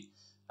 so we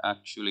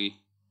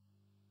actually...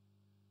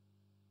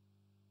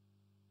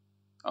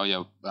 Oh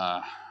yeah,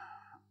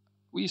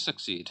 we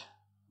succeed.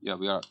 Yeah,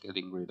 we are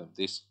getting rid of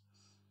this.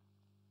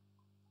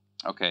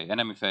 Okay,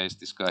 enemy phase,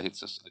 this guy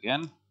hits us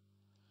again.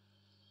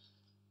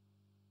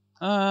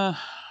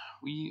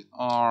 We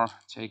are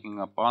taking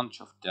a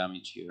bunch of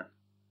damage here.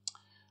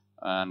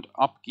 And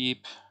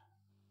upkeep.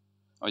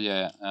 Oh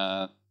yeah,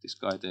 this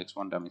guy takes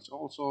 1 damage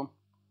also.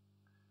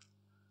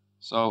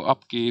 So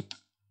upkeep,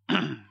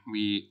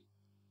 we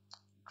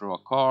draw a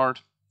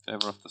card,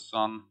 Favor of the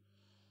Sun,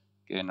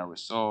 gain a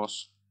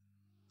resource.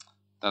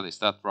 That is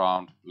that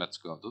round. Let's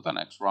go to the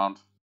next round.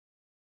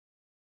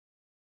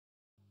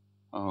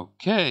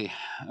 Okay,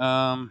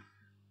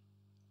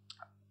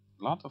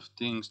 lot of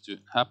things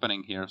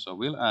happening here, so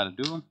we'll add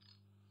do.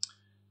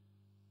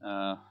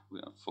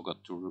 We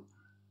forgot to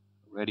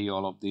ready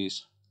all of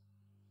these.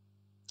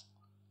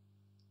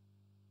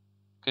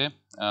 Okay,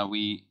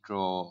 we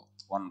draw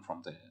 1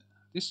 from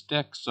this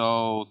deck,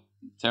 so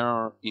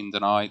Terror in the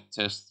Night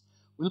test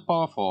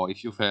willpower 4.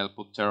 If you fail,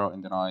 put Terror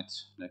in the Night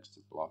next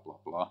to blah blah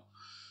blah.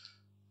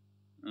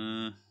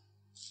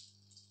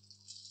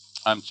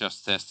 I'm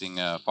just testing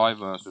 5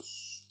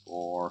 versus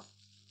 4.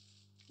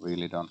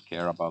 Really don't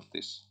care about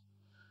this.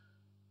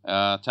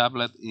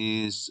 Tablet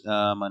is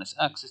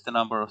 -X is the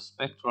number of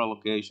spectral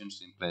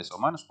locations in play, so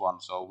 -1,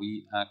 so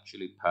we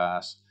actually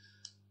pass.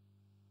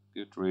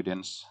 Good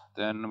riddance.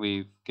 Then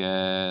we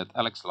get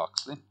Alex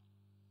Luxley.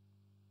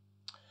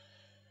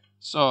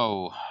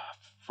 So,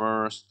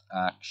 first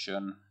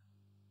action.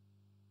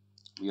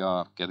 We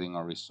are getting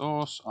a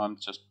resource. I'm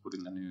just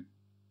putting a new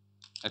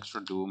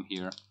extra doom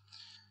here.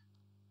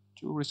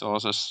 2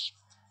 resources.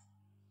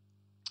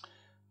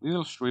 We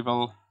will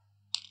shrivel.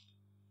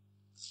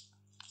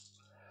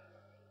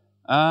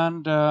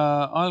 And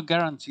I'll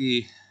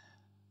guarantee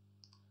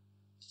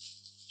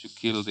to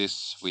kill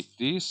this with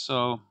this,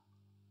 so...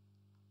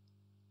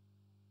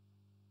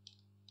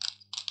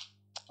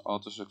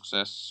 auto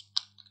success.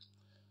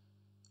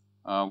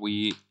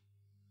 We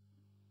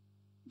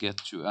get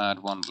to add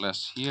 1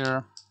 bless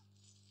here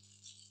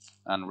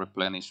and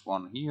replenish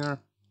 1 here,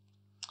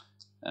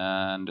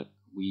 and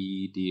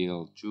we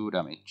deal 2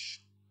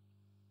 damage.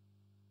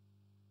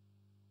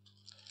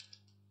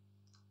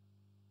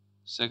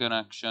 Second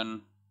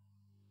action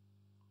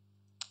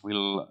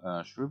will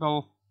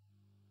shrivel,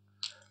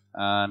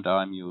 and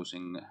I'm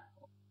using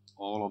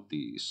all of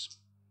these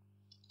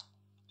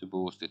to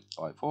boost it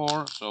by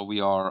 4. So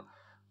we are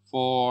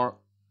 4,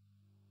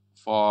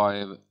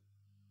 5,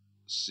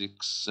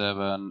 6,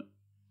 7,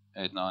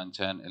 8, 9,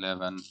 10,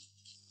 11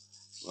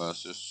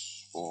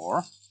 versus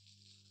 4.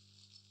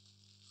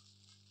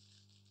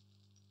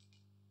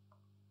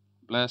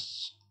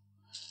 Bless.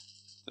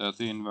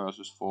 13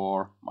 versus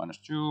 4 minus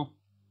 2.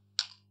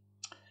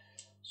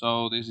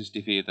 So this is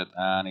defeated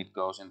and it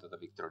goes into the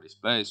victory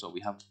display. So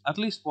we have at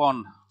least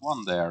one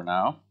there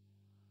now.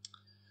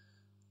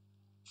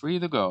 3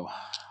 to go.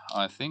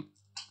 I think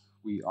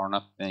we are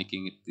not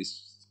making it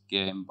this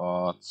game,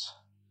 but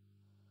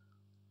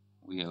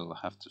we'll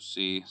have to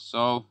see.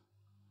 So,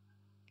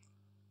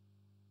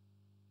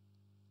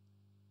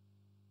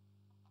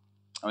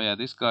 oh yeah,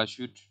 this guy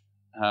should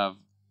have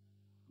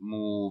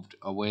moved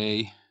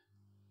away.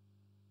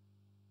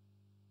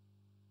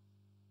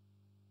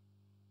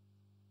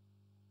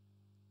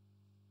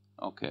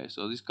 Okay,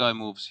 so this guy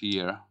moved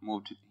here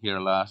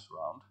last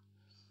round.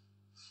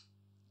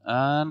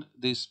 And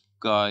this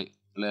guy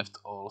left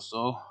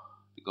also,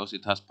 because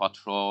it has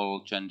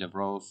patrol, change of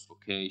rows,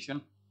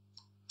 location.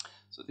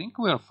 So I think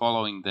we are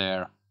following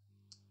there.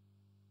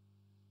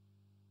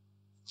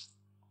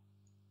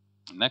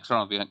 Next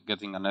round we are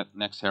getting a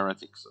next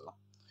heretic, so I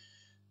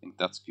think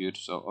that's good.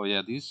 So, oh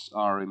yeah, these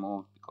are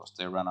removed because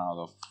they ran out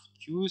of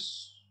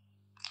juice.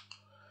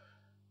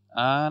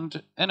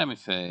 And enemy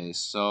phase,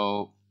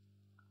 so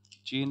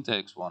Gene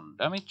takes 1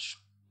 damage.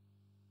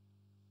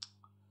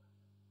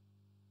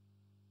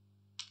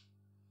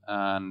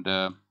 And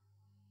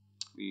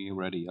we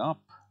ready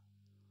up.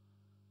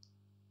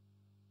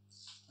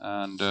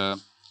 And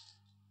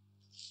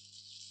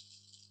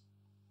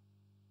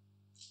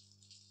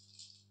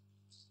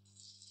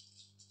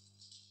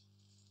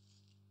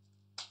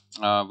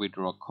we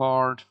draw a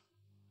card.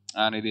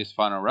 And it is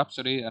Final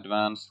Rhapsody.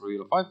 Advance,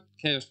 reveal 5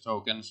 Chaos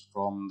Tokens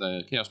from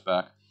the Chaos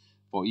Pack.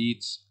 For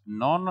each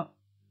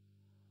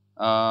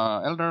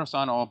Elder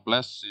Sign or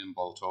Bless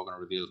symbol token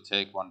revealed,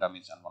 take 1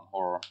 damage and 1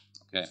 horror.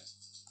 Okay.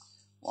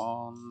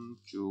 1,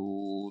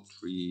 2,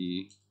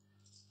 3,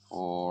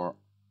 4,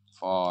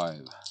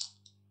 5.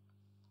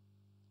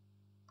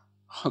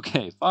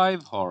 Okay,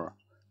 5 horror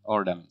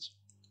or damage.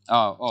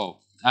 Oh,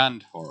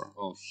 and horror.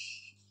 Oh,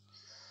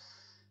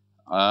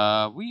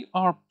 we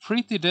are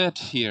pretty dead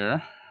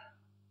here.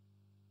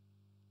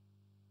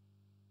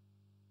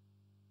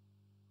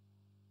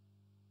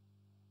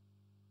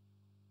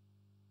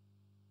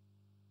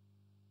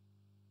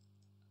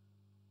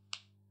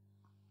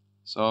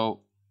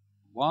 So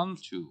 1,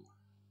 2.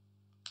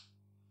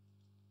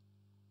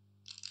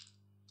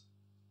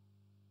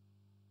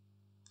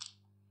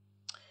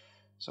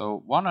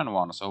 So 1 and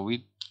 1. So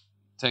we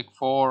take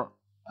 4,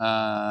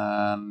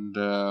 and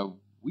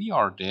we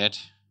are dead.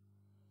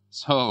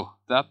 So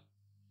that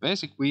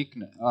basic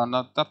weakness,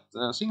 not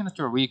that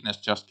signature weakness,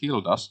 just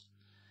killed us.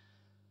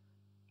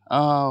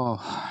 Oh,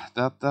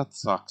 that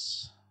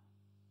sucks.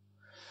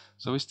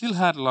 So we still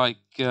had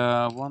like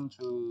 1,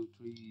 2,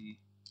 3,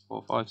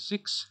 4, 5,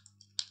 6,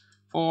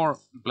 4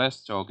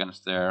 blessed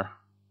tokens there.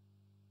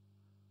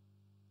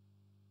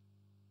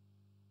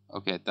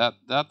 Okay,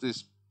 that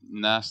is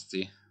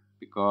nasty,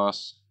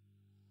 because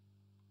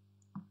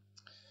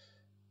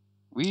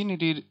we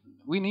needed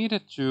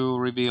to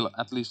reveal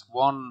at least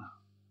 1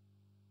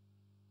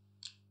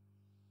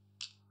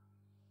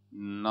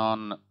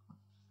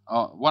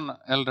 one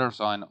Elder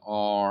Sign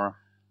or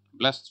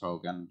Blessed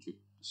token to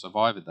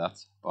survive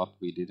that, but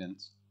we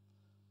didn't.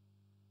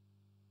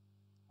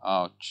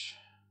 Ouch.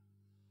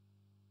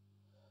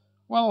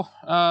 Well,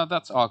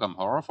 that's Arkham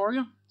Horror for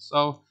you.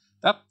 So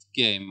that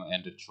game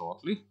ended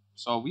shortly.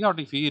 So we are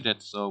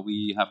defeated, so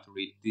we have to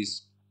read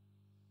this.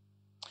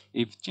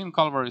 If Jim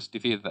Culver is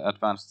defeated,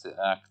 advance the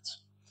act.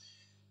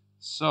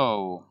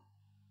 So...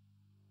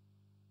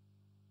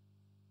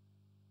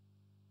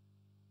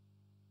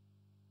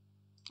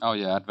 oh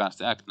yeah, advance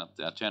the act, not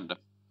the agenda.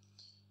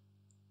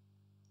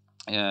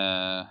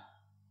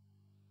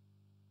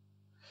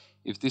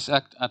 If this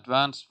act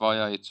advances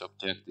via its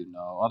objective,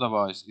 no.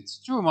 Otherwise, it's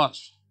too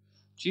much.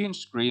 Gene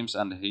screams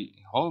and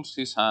he holds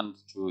his hand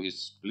to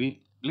his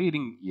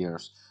bleeding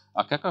ears.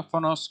 A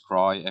cacophonous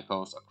cry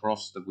echoes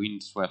across the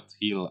windswept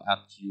hill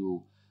at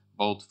you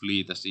both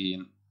flee the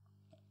scene.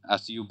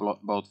 As you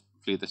both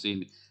flee the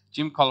scene,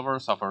 Jim Culver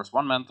suffers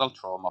 1 mental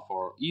trauma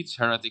for each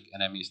heretic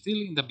enemy still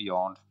in the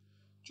beyond.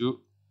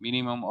 To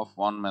minimum of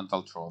 1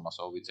 mental trauma,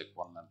 so we take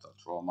 1 mental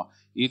trauma.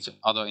 Each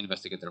other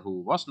investigator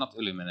who was not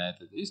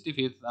eliminated is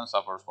defeated and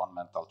suffers 1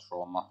 mental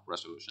trauma.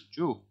 Resolution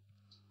 2.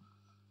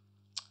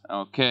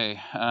 Okay,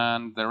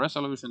 and the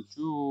resolution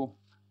 2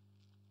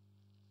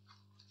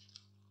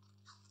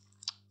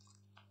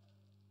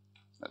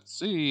 Let's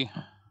see.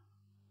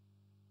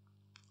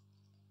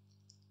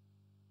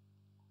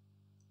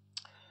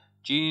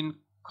 Jean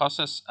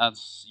cusses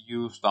as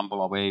you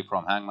stumble away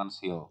from Hangman's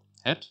Hill.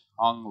 Head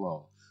hung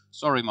low.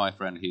 Sorry, my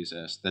friend, he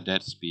says. The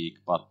dead speak,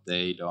 but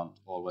they don't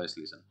always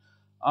listen.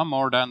 A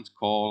mordant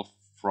call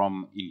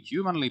from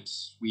inhuman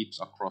lips sweeps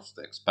across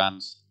the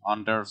expanse,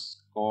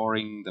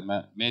 underscoring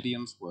the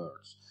medium's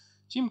words.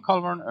 Jim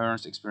Culver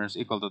earns experience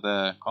equal to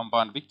the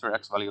combined victory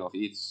X value of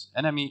each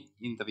enemy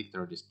in the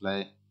victory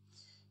display.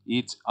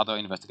 Each other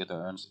investigator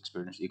earns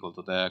experience equal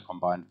to the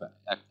combined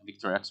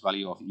victory X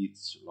value of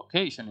each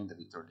location in the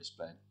victory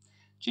display.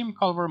 Jim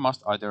Culver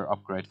must either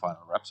upgrade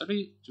Final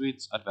Rhapsody to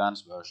its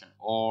advanced version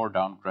or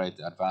downgrade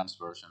the advanced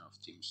version of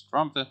Jim's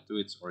Trumpet to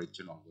its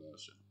original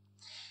version.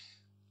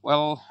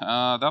 Well,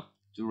 that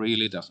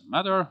really doesn't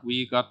matter.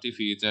 We got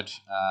defeated,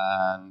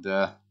 and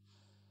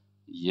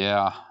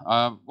yeah,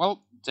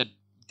 well, the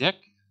deck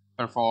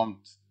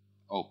performed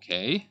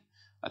okay.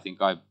 I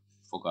think I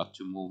forgot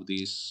to move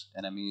these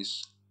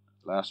enemies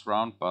last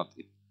round, but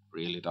it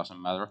really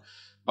doesn't matter.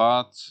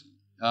 But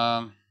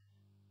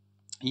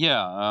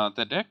yeah,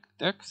 the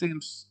deck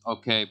seems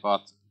okay,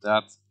 but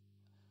that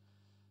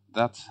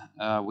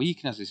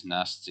weakness is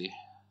nasty.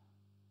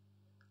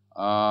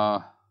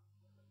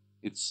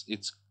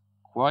 It's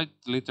quite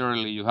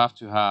literally you have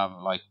to have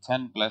like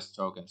 10 blessed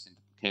tokens in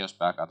the chaos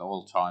pack at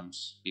all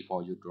times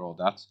before you draw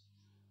that,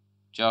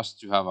 just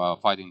to have a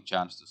fighting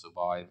chance to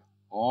survive.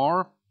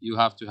 Or you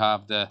have to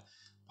have the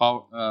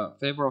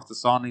favor of the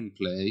sun in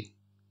play,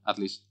 at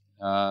least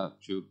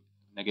to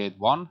negate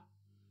one.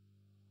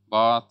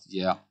 But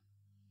yeah,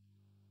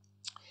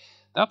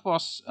 that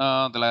was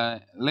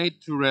the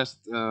late to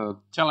rest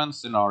challenge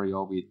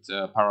scenario with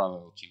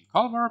parallel Jim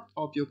Culver.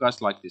 Hope you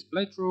guys like this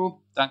playthrough.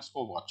 Thanks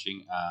for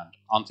watching, and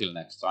until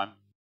next time.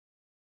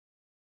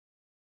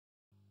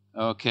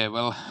 Okay,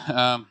 well,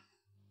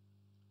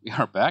 we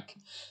are back.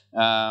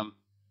 I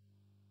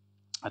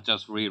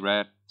just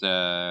reread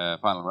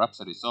Final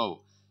Rhapsody.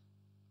 So,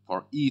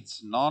 for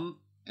each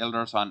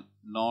non-Elder Sign,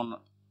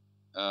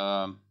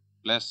 non-bless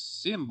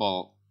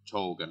symbol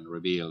token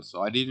revealed.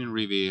 So I didn't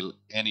reveal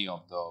any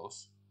of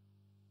those.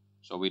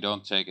 So we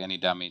don't take any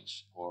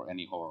damage or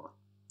any horror.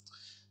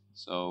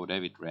 So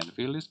David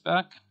Renfield is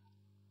back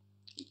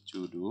with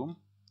 2 doom,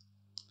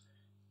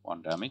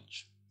 1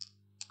 damage.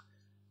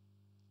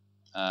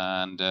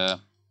 And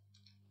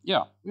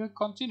yeah, we'll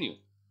continue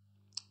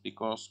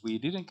because we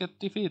didn't get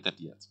defeated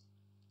yet.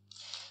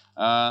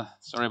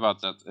 Sorry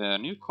about that.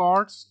 New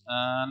cards,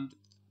 and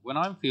when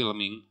I'm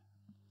filming,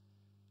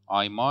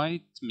 I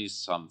might miss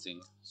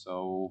something.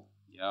 So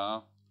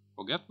yeah,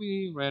 forget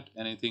we read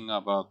anything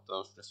about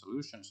those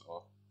resolutions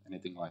or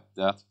anything like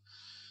that.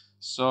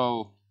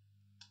 So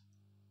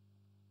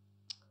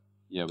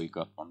yeah, we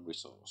got 1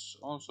 resource.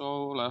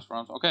 Also last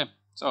round. Okay,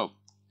 so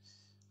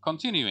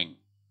continuing.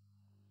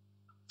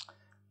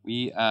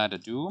 We add a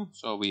doom,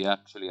 so we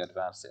actually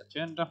advance the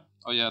agenda.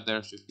 Oh yeah,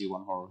 there should be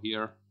 1 horror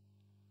here.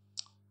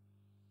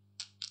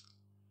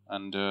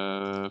 And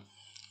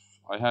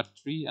I had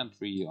 3 and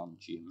 3 on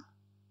Jim.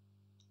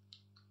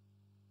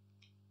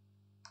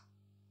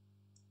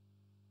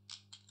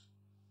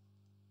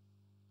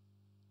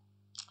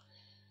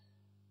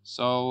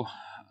 So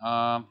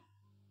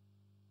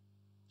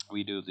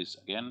we do this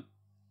again.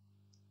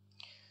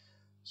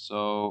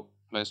 So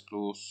place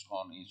clues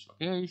on each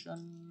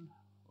location.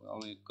 We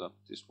only got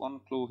this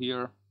 1 clue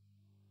here.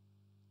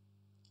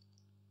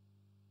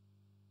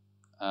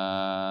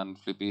 And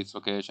flip each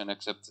location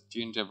except the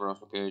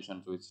gingerbread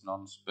location to its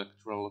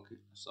non-spectral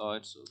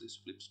side. So this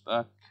flips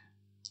back.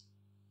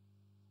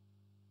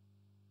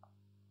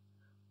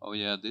 Oh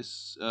yeah,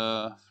 this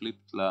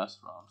flipped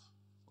last round.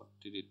 What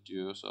did it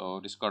do? So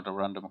discard a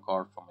random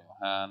card from your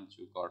hand,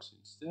 2 cards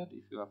instead,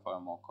 if you have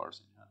 5 more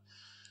cards in hand.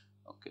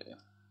 Okay.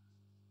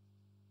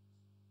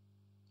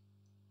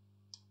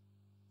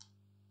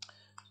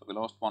 So we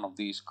lost 1 of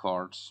these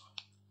cards.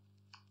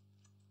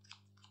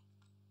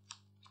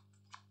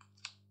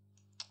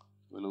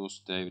 We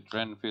lose David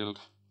Renfield.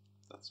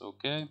 That's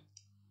okay.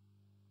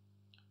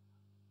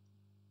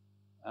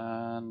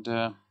 And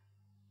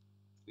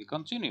we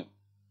continue.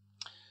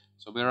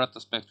 So we're at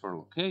the spectral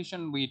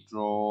location. We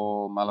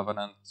draw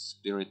Malevolent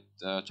Spirit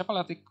Chapel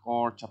Attic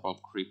or Chapel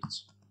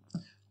Crypt.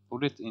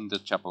 Put it in the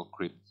Chapel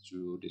Crypt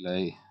to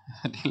delay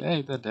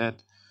delay the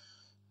dead.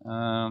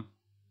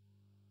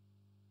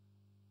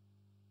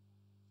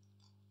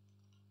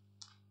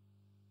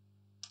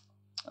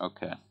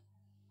 Okay.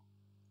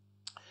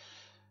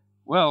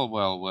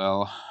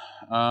 Well.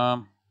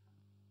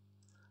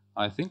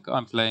 I think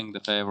I'm playing the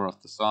favor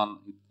of the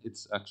sun.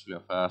 It's actually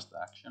a fast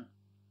action.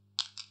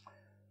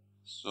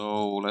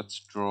 So let's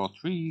draw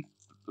 3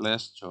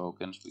 bless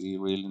tokens. We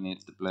really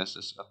need the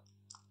blesses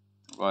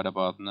right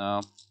about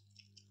now.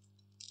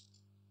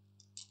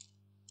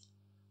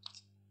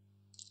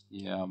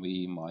 Yeah,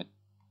 we might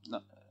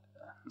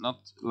not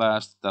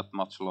last that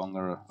much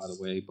longer, by the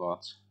way,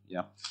 but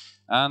yeah.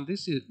 And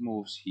this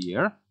moves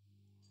here.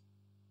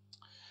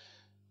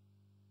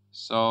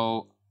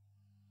 So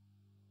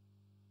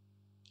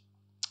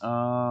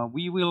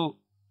we will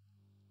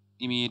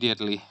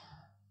immediately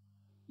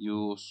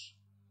use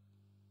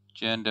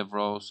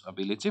Jendevro's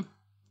ability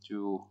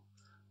to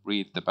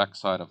read the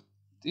backside of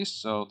this,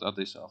 so that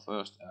is our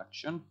first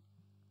action.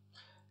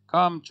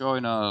 Come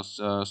join us,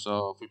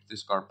 so flip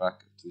this card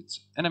back to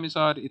its enemy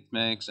side. It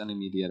makes an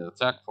immediate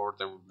attack for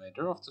the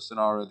remainder of the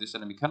scenario. This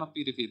enemy cannot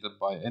be defeated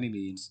by any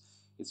means.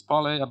 Its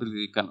parlay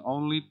ability can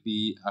only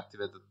be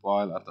activated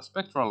while at a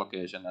spectral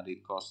location, and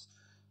it costs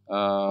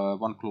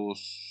 1 clue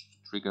to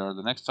trigger.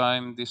 The next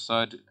time this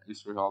side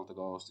is resolved, the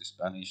ghost is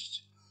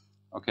banished.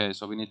 Okay,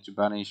 so we need to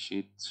banish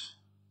it.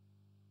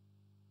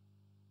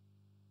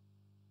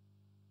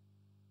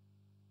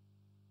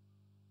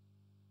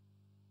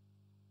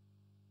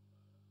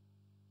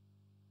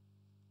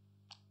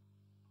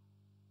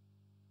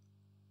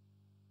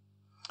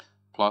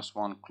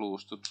 +1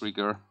 clues to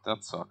trigger.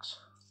 That sucks.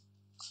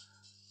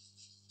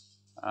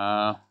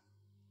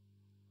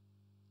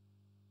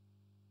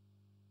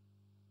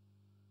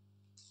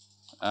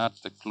 Add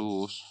the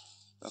clues.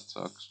 That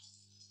sucks.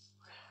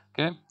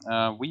 Okay,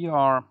 we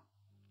are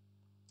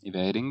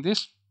evading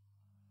this.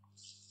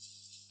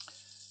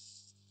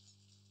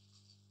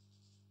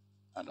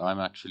 And I'm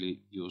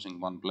actually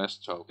using 1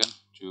 blessed token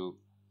to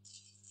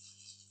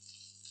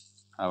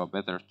have a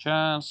better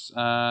chance.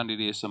 And it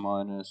is a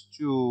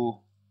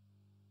 -2.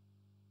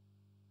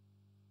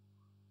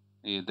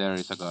 There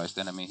is a Geist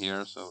enemy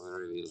here, so we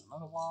reveal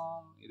another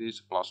one. It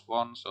is a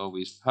 +1, so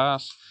we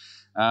pass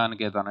and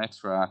get an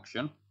extra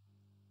action.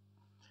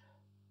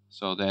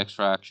 So the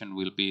extra action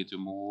will be to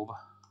move.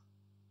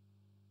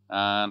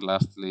 And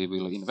lastly,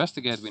 we'll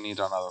investigate. We need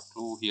another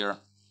clue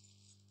here.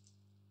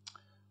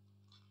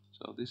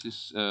 So this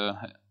is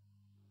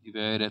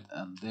evaded,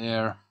 and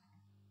there.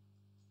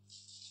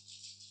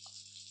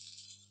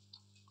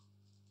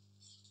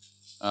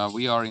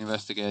 We are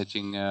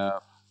investigating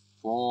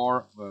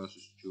 4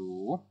 versus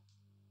 2.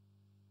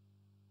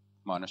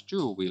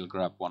 -2, we'll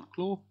grab 1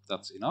 clue.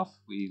 That's enough.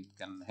 We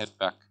can head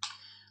back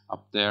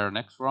up there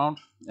next round.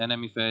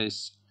 Enemy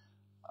phase.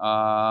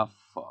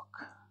 Fuck.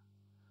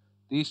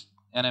 These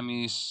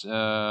enemies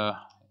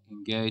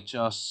engage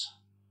us.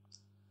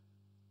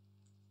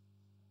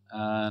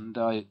 And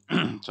I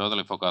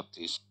totally forgot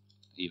these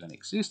even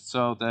exist.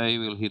 So they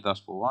will hit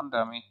us for 1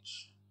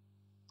 damage.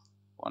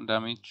 1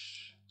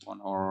 damage.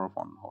 1 horror,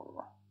 1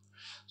 horror.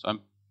 So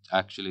I'm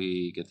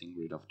actually getting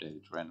rid of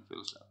David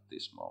Renfills at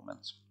this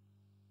moment.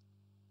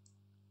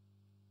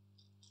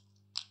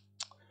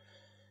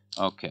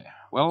 Okay,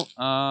 well,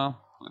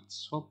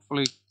 let's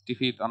hopefully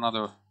defeat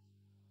another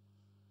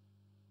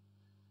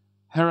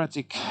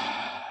heretic,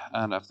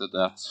 and after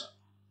that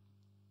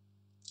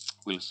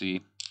we'll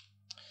see.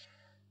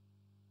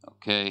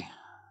 Okay,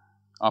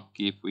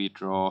 upkeep we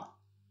draw.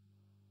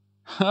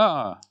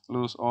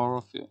 Lose all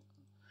of you,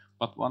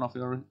 but one of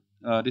your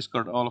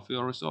discard all of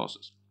your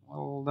resources.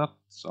 Well, that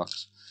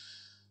sucks.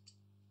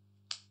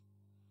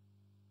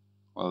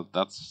 Well,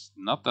 that's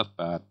not that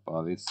bad,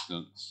 but it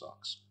still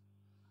sucks.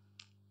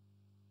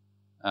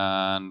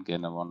 And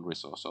gain 1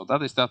 resource. So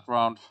that is that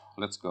round.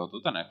 Let's go to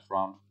the next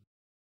round.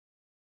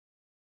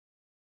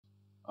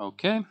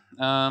 Okay,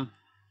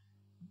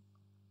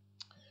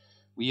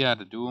 we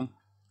add a Doom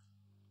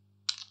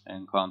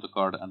encounter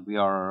card, and we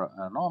are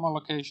a normal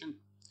location.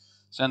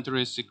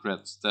 Century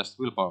Secrets. Test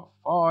willpower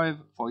 5.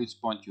 For each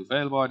point you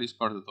fail by,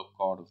 discard the top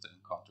card of the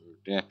encounter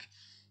deck.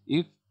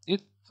 If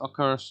it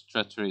occurs,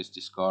 treachery is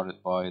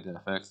discarded by the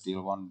effect.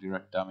 Deal 1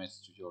 direct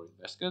damage to your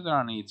investigator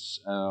and each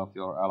of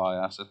your ally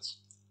assets.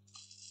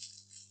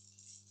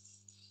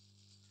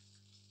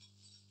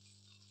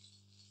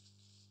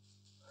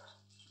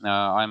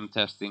 I'm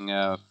testing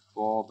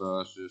 4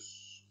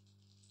 versus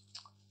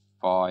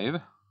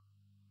 5.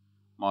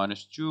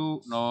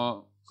 -2,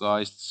 no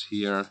Geists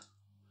here.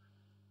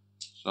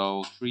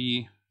 So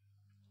 3.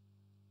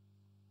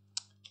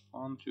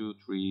 1, 2,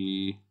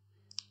 3.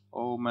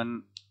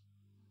 Omen,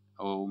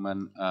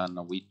 and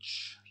a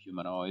Witch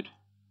humanoid.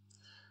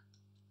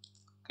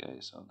 Okay,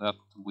 so that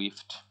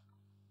whiffed.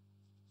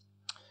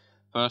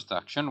 First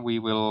action, we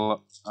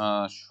will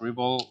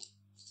shrivel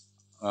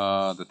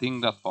the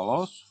thing that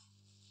follows.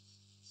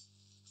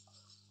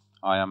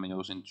 I am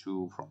using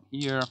 2 from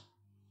here.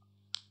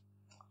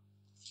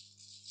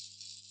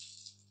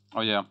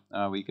 Oh yeah,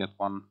 we get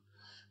 1.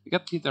 We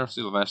get Peter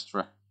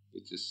Silvestre,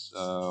 which is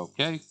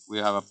okay. We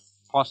have a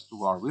 +2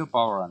 to our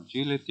willpower and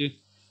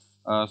agility.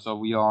 So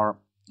we are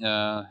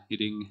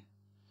hitting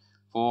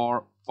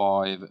 4,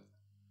 5,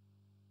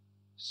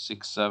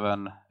 6,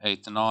 7,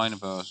 8, 9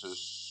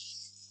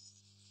 versus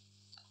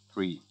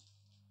 3.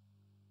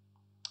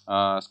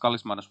 Skull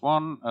is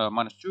 -1,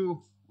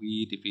 -2.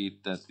 We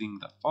defeat the thing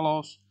that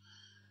follows.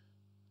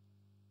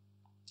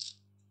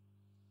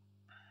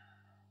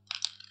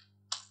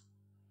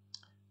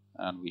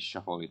 And we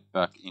shuffle it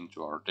back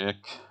into our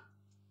deck.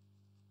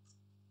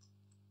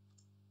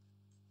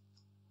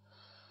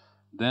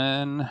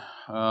 Then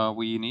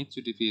we need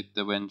to defeat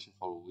the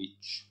Vengeful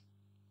Witch.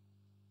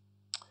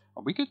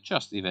 Or we could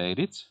just evade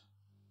it.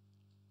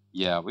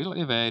 Yeah, we'll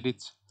evade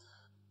it.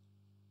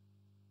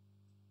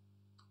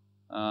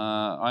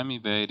 I'm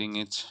evading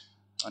it.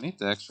 I need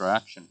the extra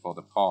action for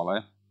the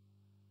parlay.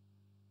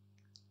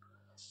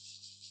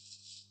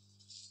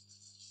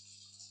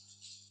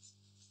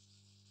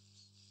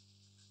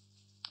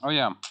 Oh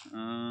yeah,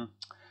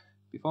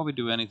 before we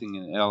do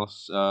anything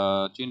else,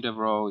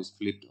 Jindevro is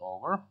flipped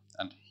over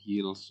and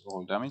heals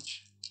all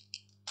damage.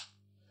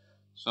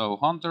 So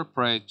Hunter,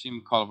 Prey,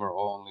 Jim Culver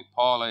only,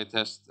 parlay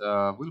test,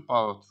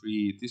 willpower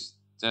 3, this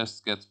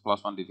test gets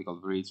 +1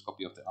 difficulty for each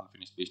copy of the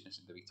unfinished business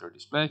in the victory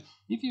display.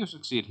 If you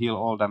succeed, heal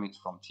all damage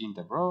from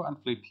Jindevro and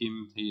flip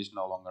him, he is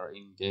no longer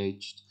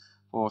engaged.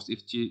 Forced,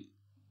 if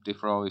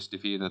Jindevro is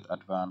defeated,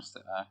 advance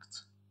the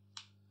act.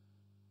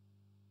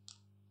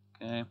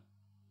 Okay.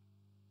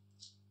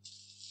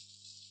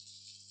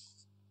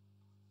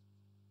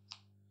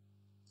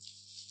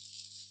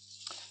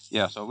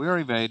 Yeah, so we are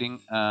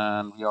evading,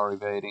 and we are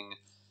evading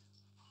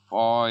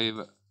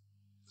 5,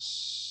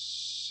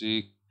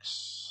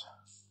 6,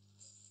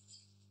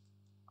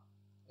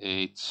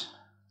 8,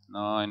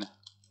 9,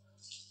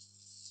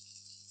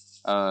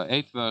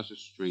 8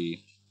 versus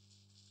 3.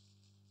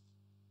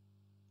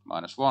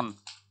 -1.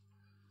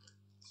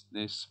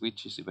 This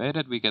which is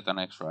evaded, we get an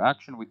extra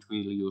action which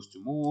we'll use to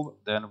move.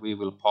 Then we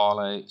will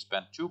parlay,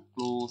 spend 2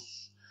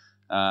 clues,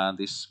 and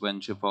this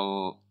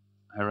vengeful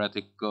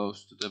heretic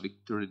goes to the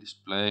victory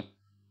display.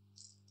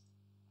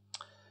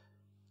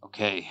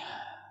 Okay.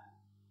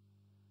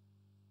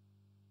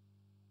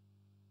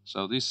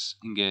 So this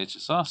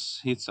engages us,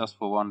 hits us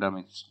for 1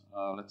 damage.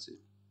 Let's see.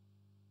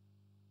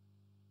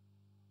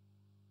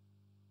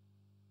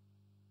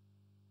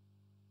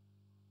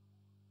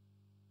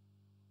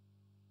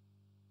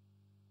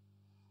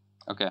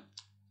 Okay.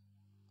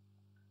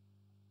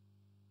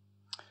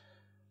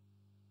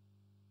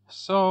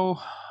 So,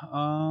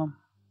 oh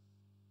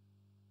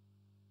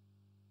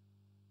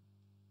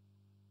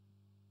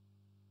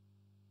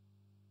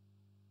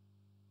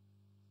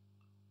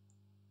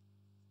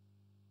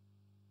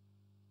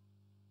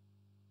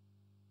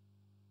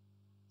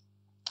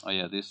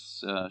yeah,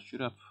 this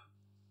should have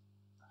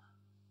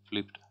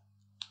flipped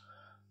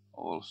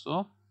also.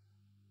 I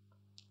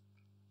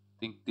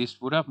think this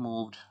would have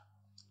moved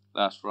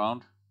last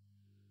round.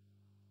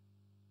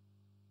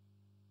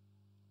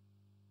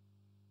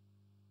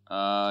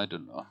 I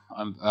don't know.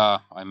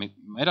 I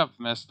might have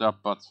messed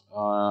up, but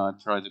I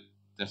try to.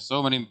 There's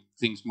so many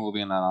things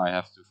moving, and I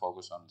have to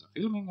focus on the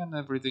filming and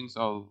everything,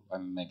 so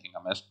I'm making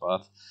a mess.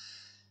 But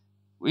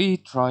we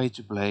try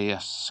to play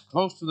as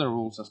close to the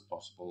rules as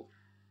possible.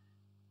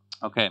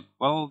 Okay,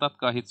 well that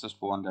guy hits us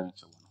for 1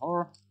 damage and 1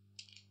 horror.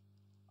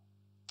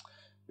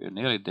 We're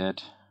nearly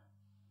dead.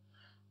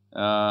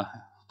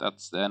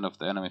 That's the end of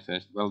the enemy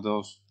phase. Well,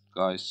 those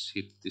guys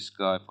hit this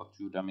guy for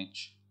 2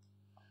 damage.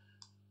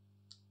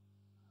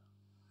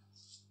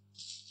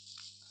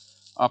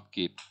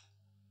 Upkeep.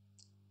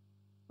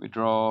 We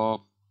draw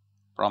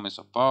Promise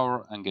of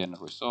Power and gain a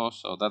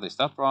resource, so that is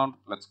that round.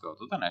 Let's go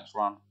to the next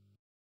round.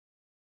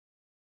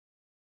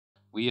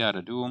 We add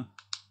a Doom.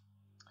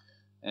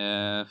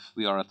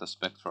 We are at a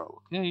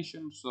spectral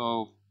location,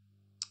 so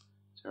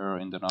terror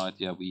in the night.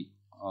 Yeah, we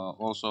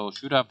also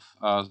should have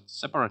a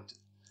separate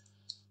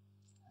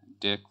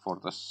deck for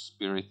the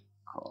spirit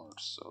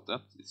cards, so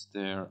that is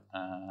there,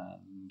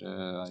 and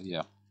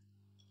yeah.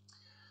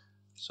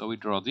 So we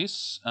draw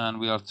this, and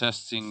we are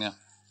testing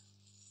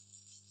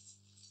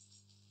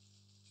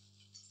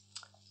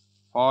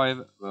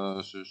 5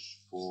 versus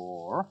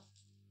 4.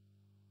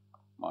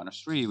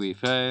 -3, we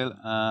fail,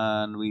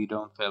 and we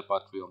don't fail by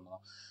 3 or more.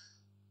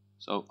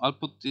 So I'll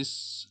put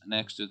this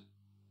next to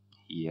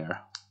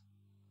here.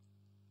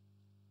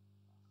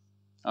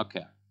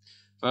 Okay.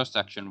 First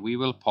action, we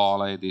will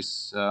parlay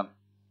this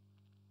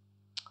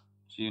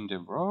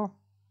Jindevro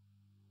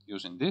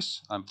using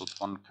this and put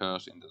 1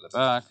 curse into the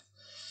bag.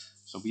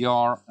 So we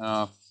are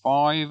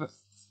 5.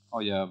 Oh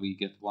yeah, we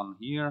get 1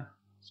 here.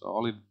 So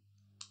Olive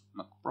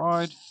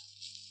McBride.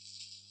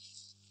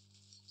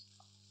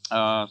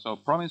 So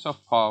Promise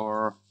of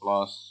Power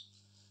plus.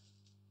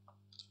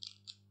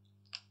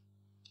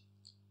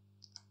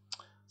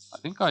 I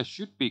think I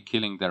should be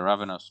killing the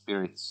Ravenous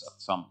Spirits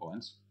at some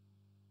point,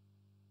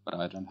 but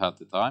I don't have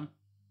the time.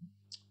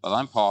 But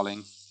I'm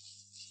parlaying.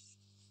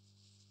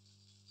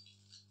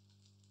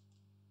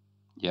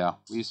 Yeah,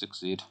 we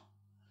succeed.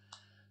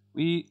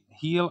 We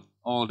heal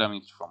all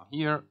damage from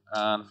here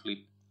and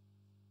flip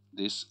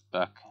this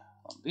back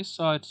on this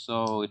side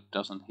so it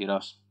doesn't hit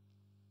us.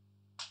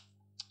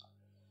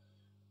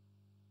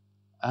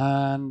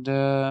 And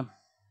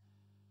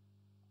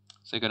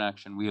second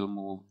action, we'll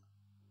move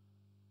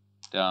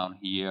down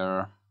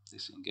here.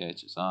 This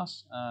engages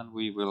us and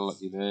we will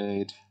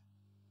evade.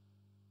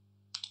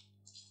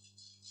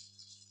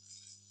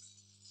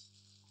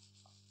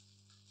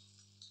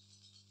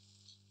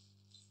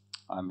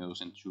 I'm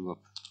using 2 up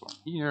from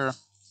here.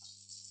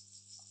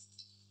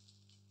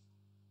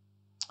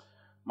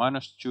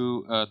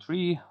 -2,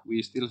 3,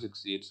 we still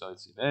succeed, so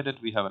it's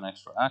evaded. We have an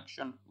extra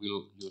action.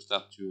 We'll use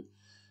that to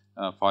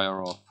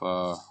fire off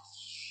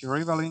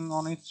Shriveling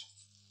on it.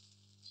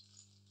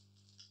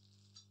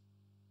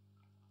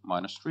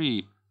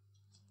 -3,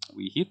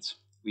 we hit.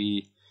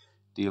 We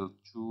deal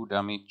 2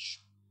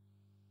 damage.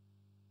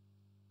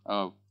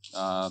 Oh,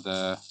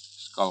 the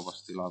skull was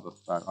still out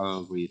of bag.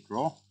 I'll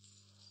redraw.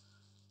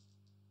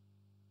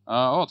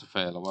 Auto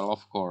fail. Well,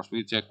 of course,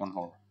 we take 1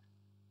 horror.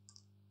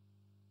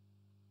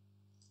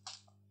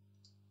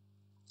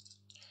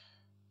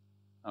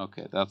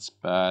 Okay, that's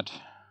bad.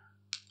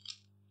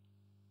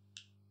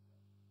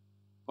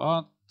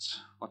 But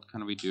what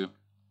can we do?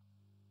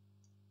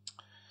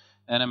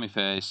 Enemy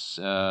phase.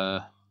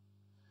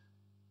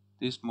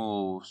 This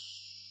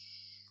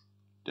moves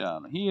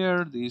down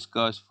here. These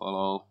guys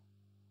follow.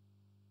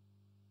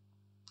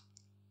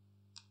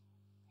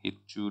 Hit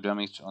 2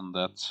 damage on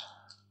that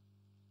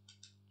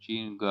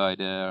Gene guy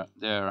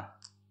there.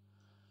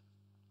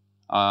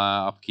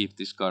 Upkeep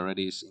this guy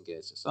ready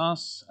engages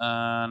us,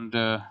 and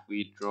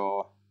we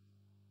draw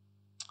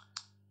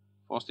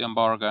Faustian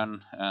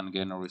Bargain and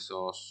gain a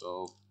resource,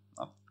 so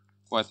not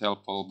quite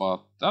helpful,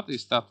 but that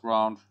is that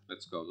round.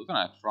 Let's go to the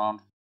next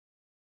round.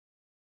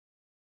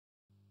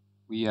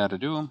 We add a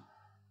Doom.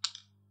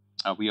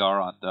 We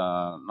are at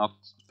not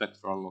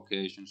spectral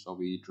location, so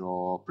we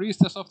draw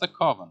Priestess of the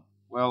Coven.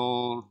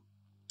 Well,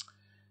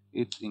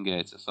 it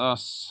engages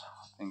us.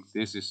 I think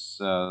this is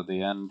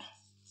the end.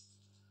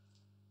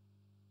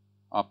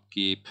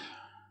 Upkeep.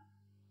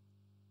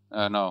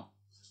 No.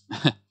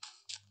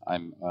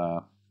 I'm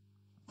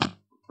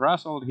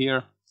frazzled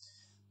here.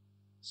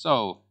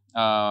 So,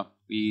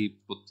 we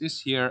put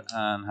this here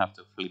and have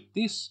to flip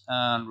this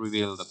and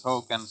reveal the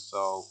token.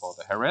 So, for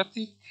the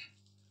Heretic,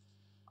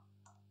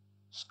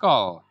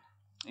 Skull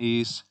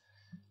is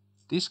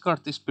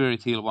discard the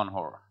Spirit, heal 1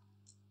 horror.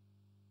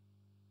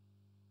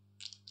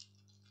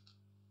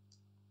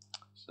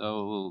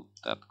 So,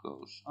 that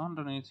goes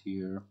underneath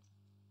here.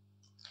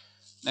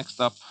 Next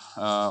up,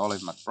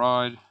 Olive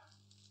McBride.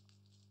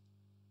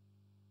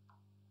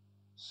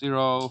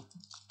 0,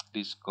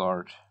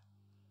 discard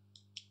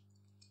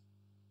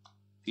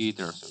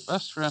Peter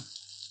Silvestre.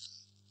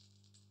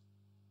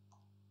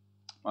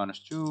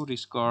 -2,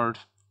 discard.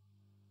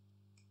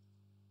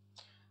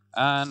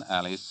 And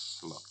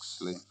Alice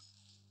Loxley.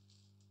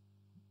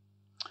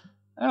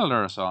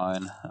 Elder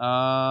Sign.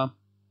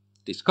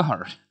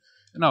 Discard.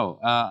 No,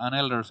 an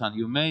Elder Sign.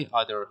 You may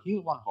either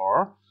heal 1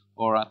 horror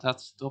or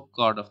attach top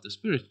card of the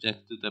Spirit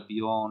deck to the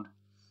Beyond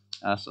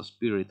as a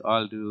spirit.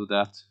 I'll do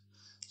that.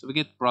 So we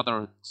get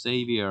Brother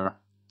Xavier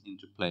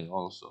into play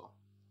also.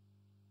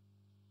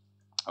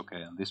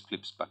 Okay, and this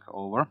flips back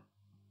over.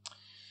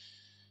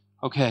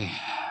 Okay,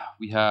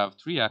 we have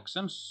 3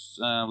 actions.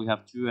 We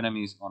have 2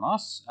 enemies on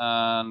us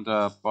and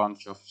a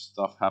bunch of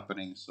stuff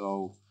happening.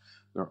 So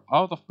we're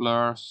out of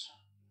blurs.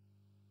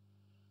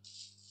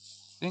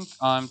 I think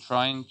I'm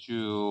trying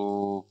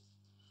to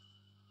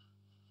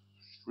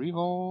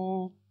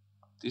revolve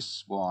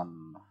this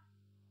one.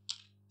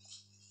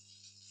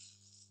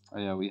 Oh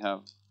yeah, we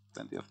have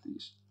plenty of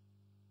these.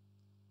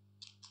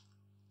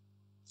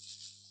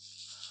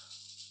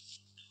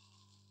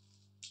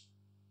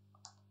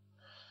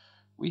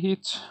 We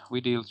hit, we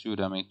deal 2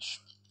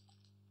 damage.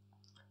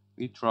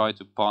 We try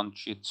to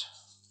punch it.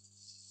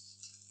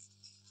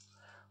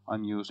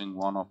 I'm using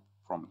 1 up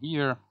from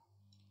here.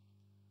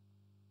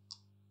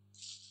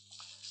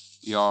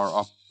 We are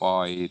up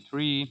by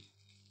 3.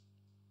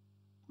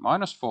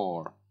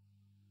 -4.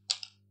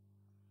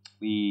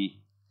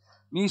 We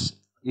miss,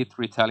 it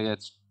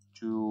retaliates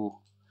 2,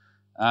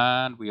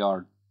 and we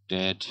are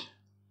dead.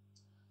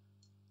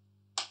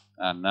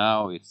 And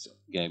now it's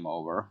game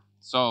over.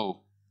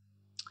 So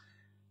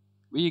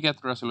we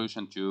get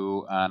resolution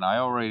 2, and I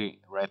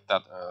already read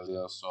that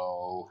earlier,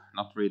 so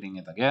not reading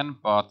it again.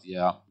 But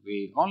yeah,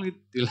 we only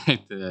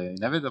delayed the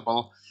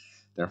inevitable.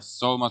 There's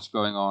so much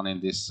going on in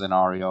this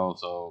scenario,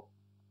 so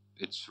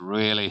it's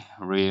really,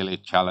 really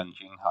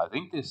challenging. I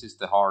think this is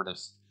the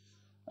hardest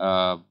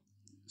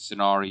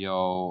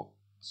scenario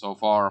so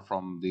far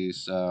from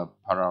these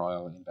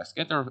parallel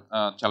investigator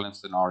challenge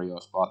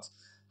scenarios, but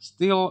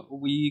still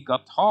we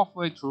got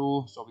halfway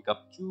through, so we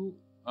got 2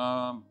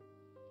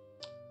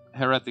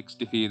 heretics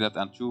defeated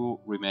and 2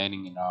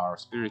 remaining in our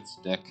spirits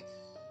deck.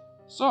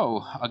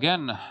 So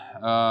again,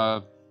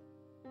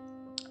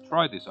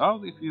 try this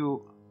out if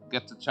you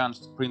get the chance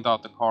to print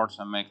out the cards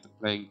and make the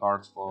playing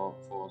cards for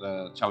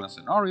the challenge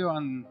scenario.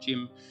 And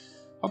Jim,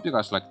 hope you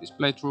guys like this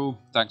playthrough.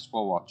 Thanks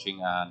for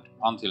watching, and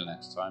until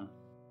next time.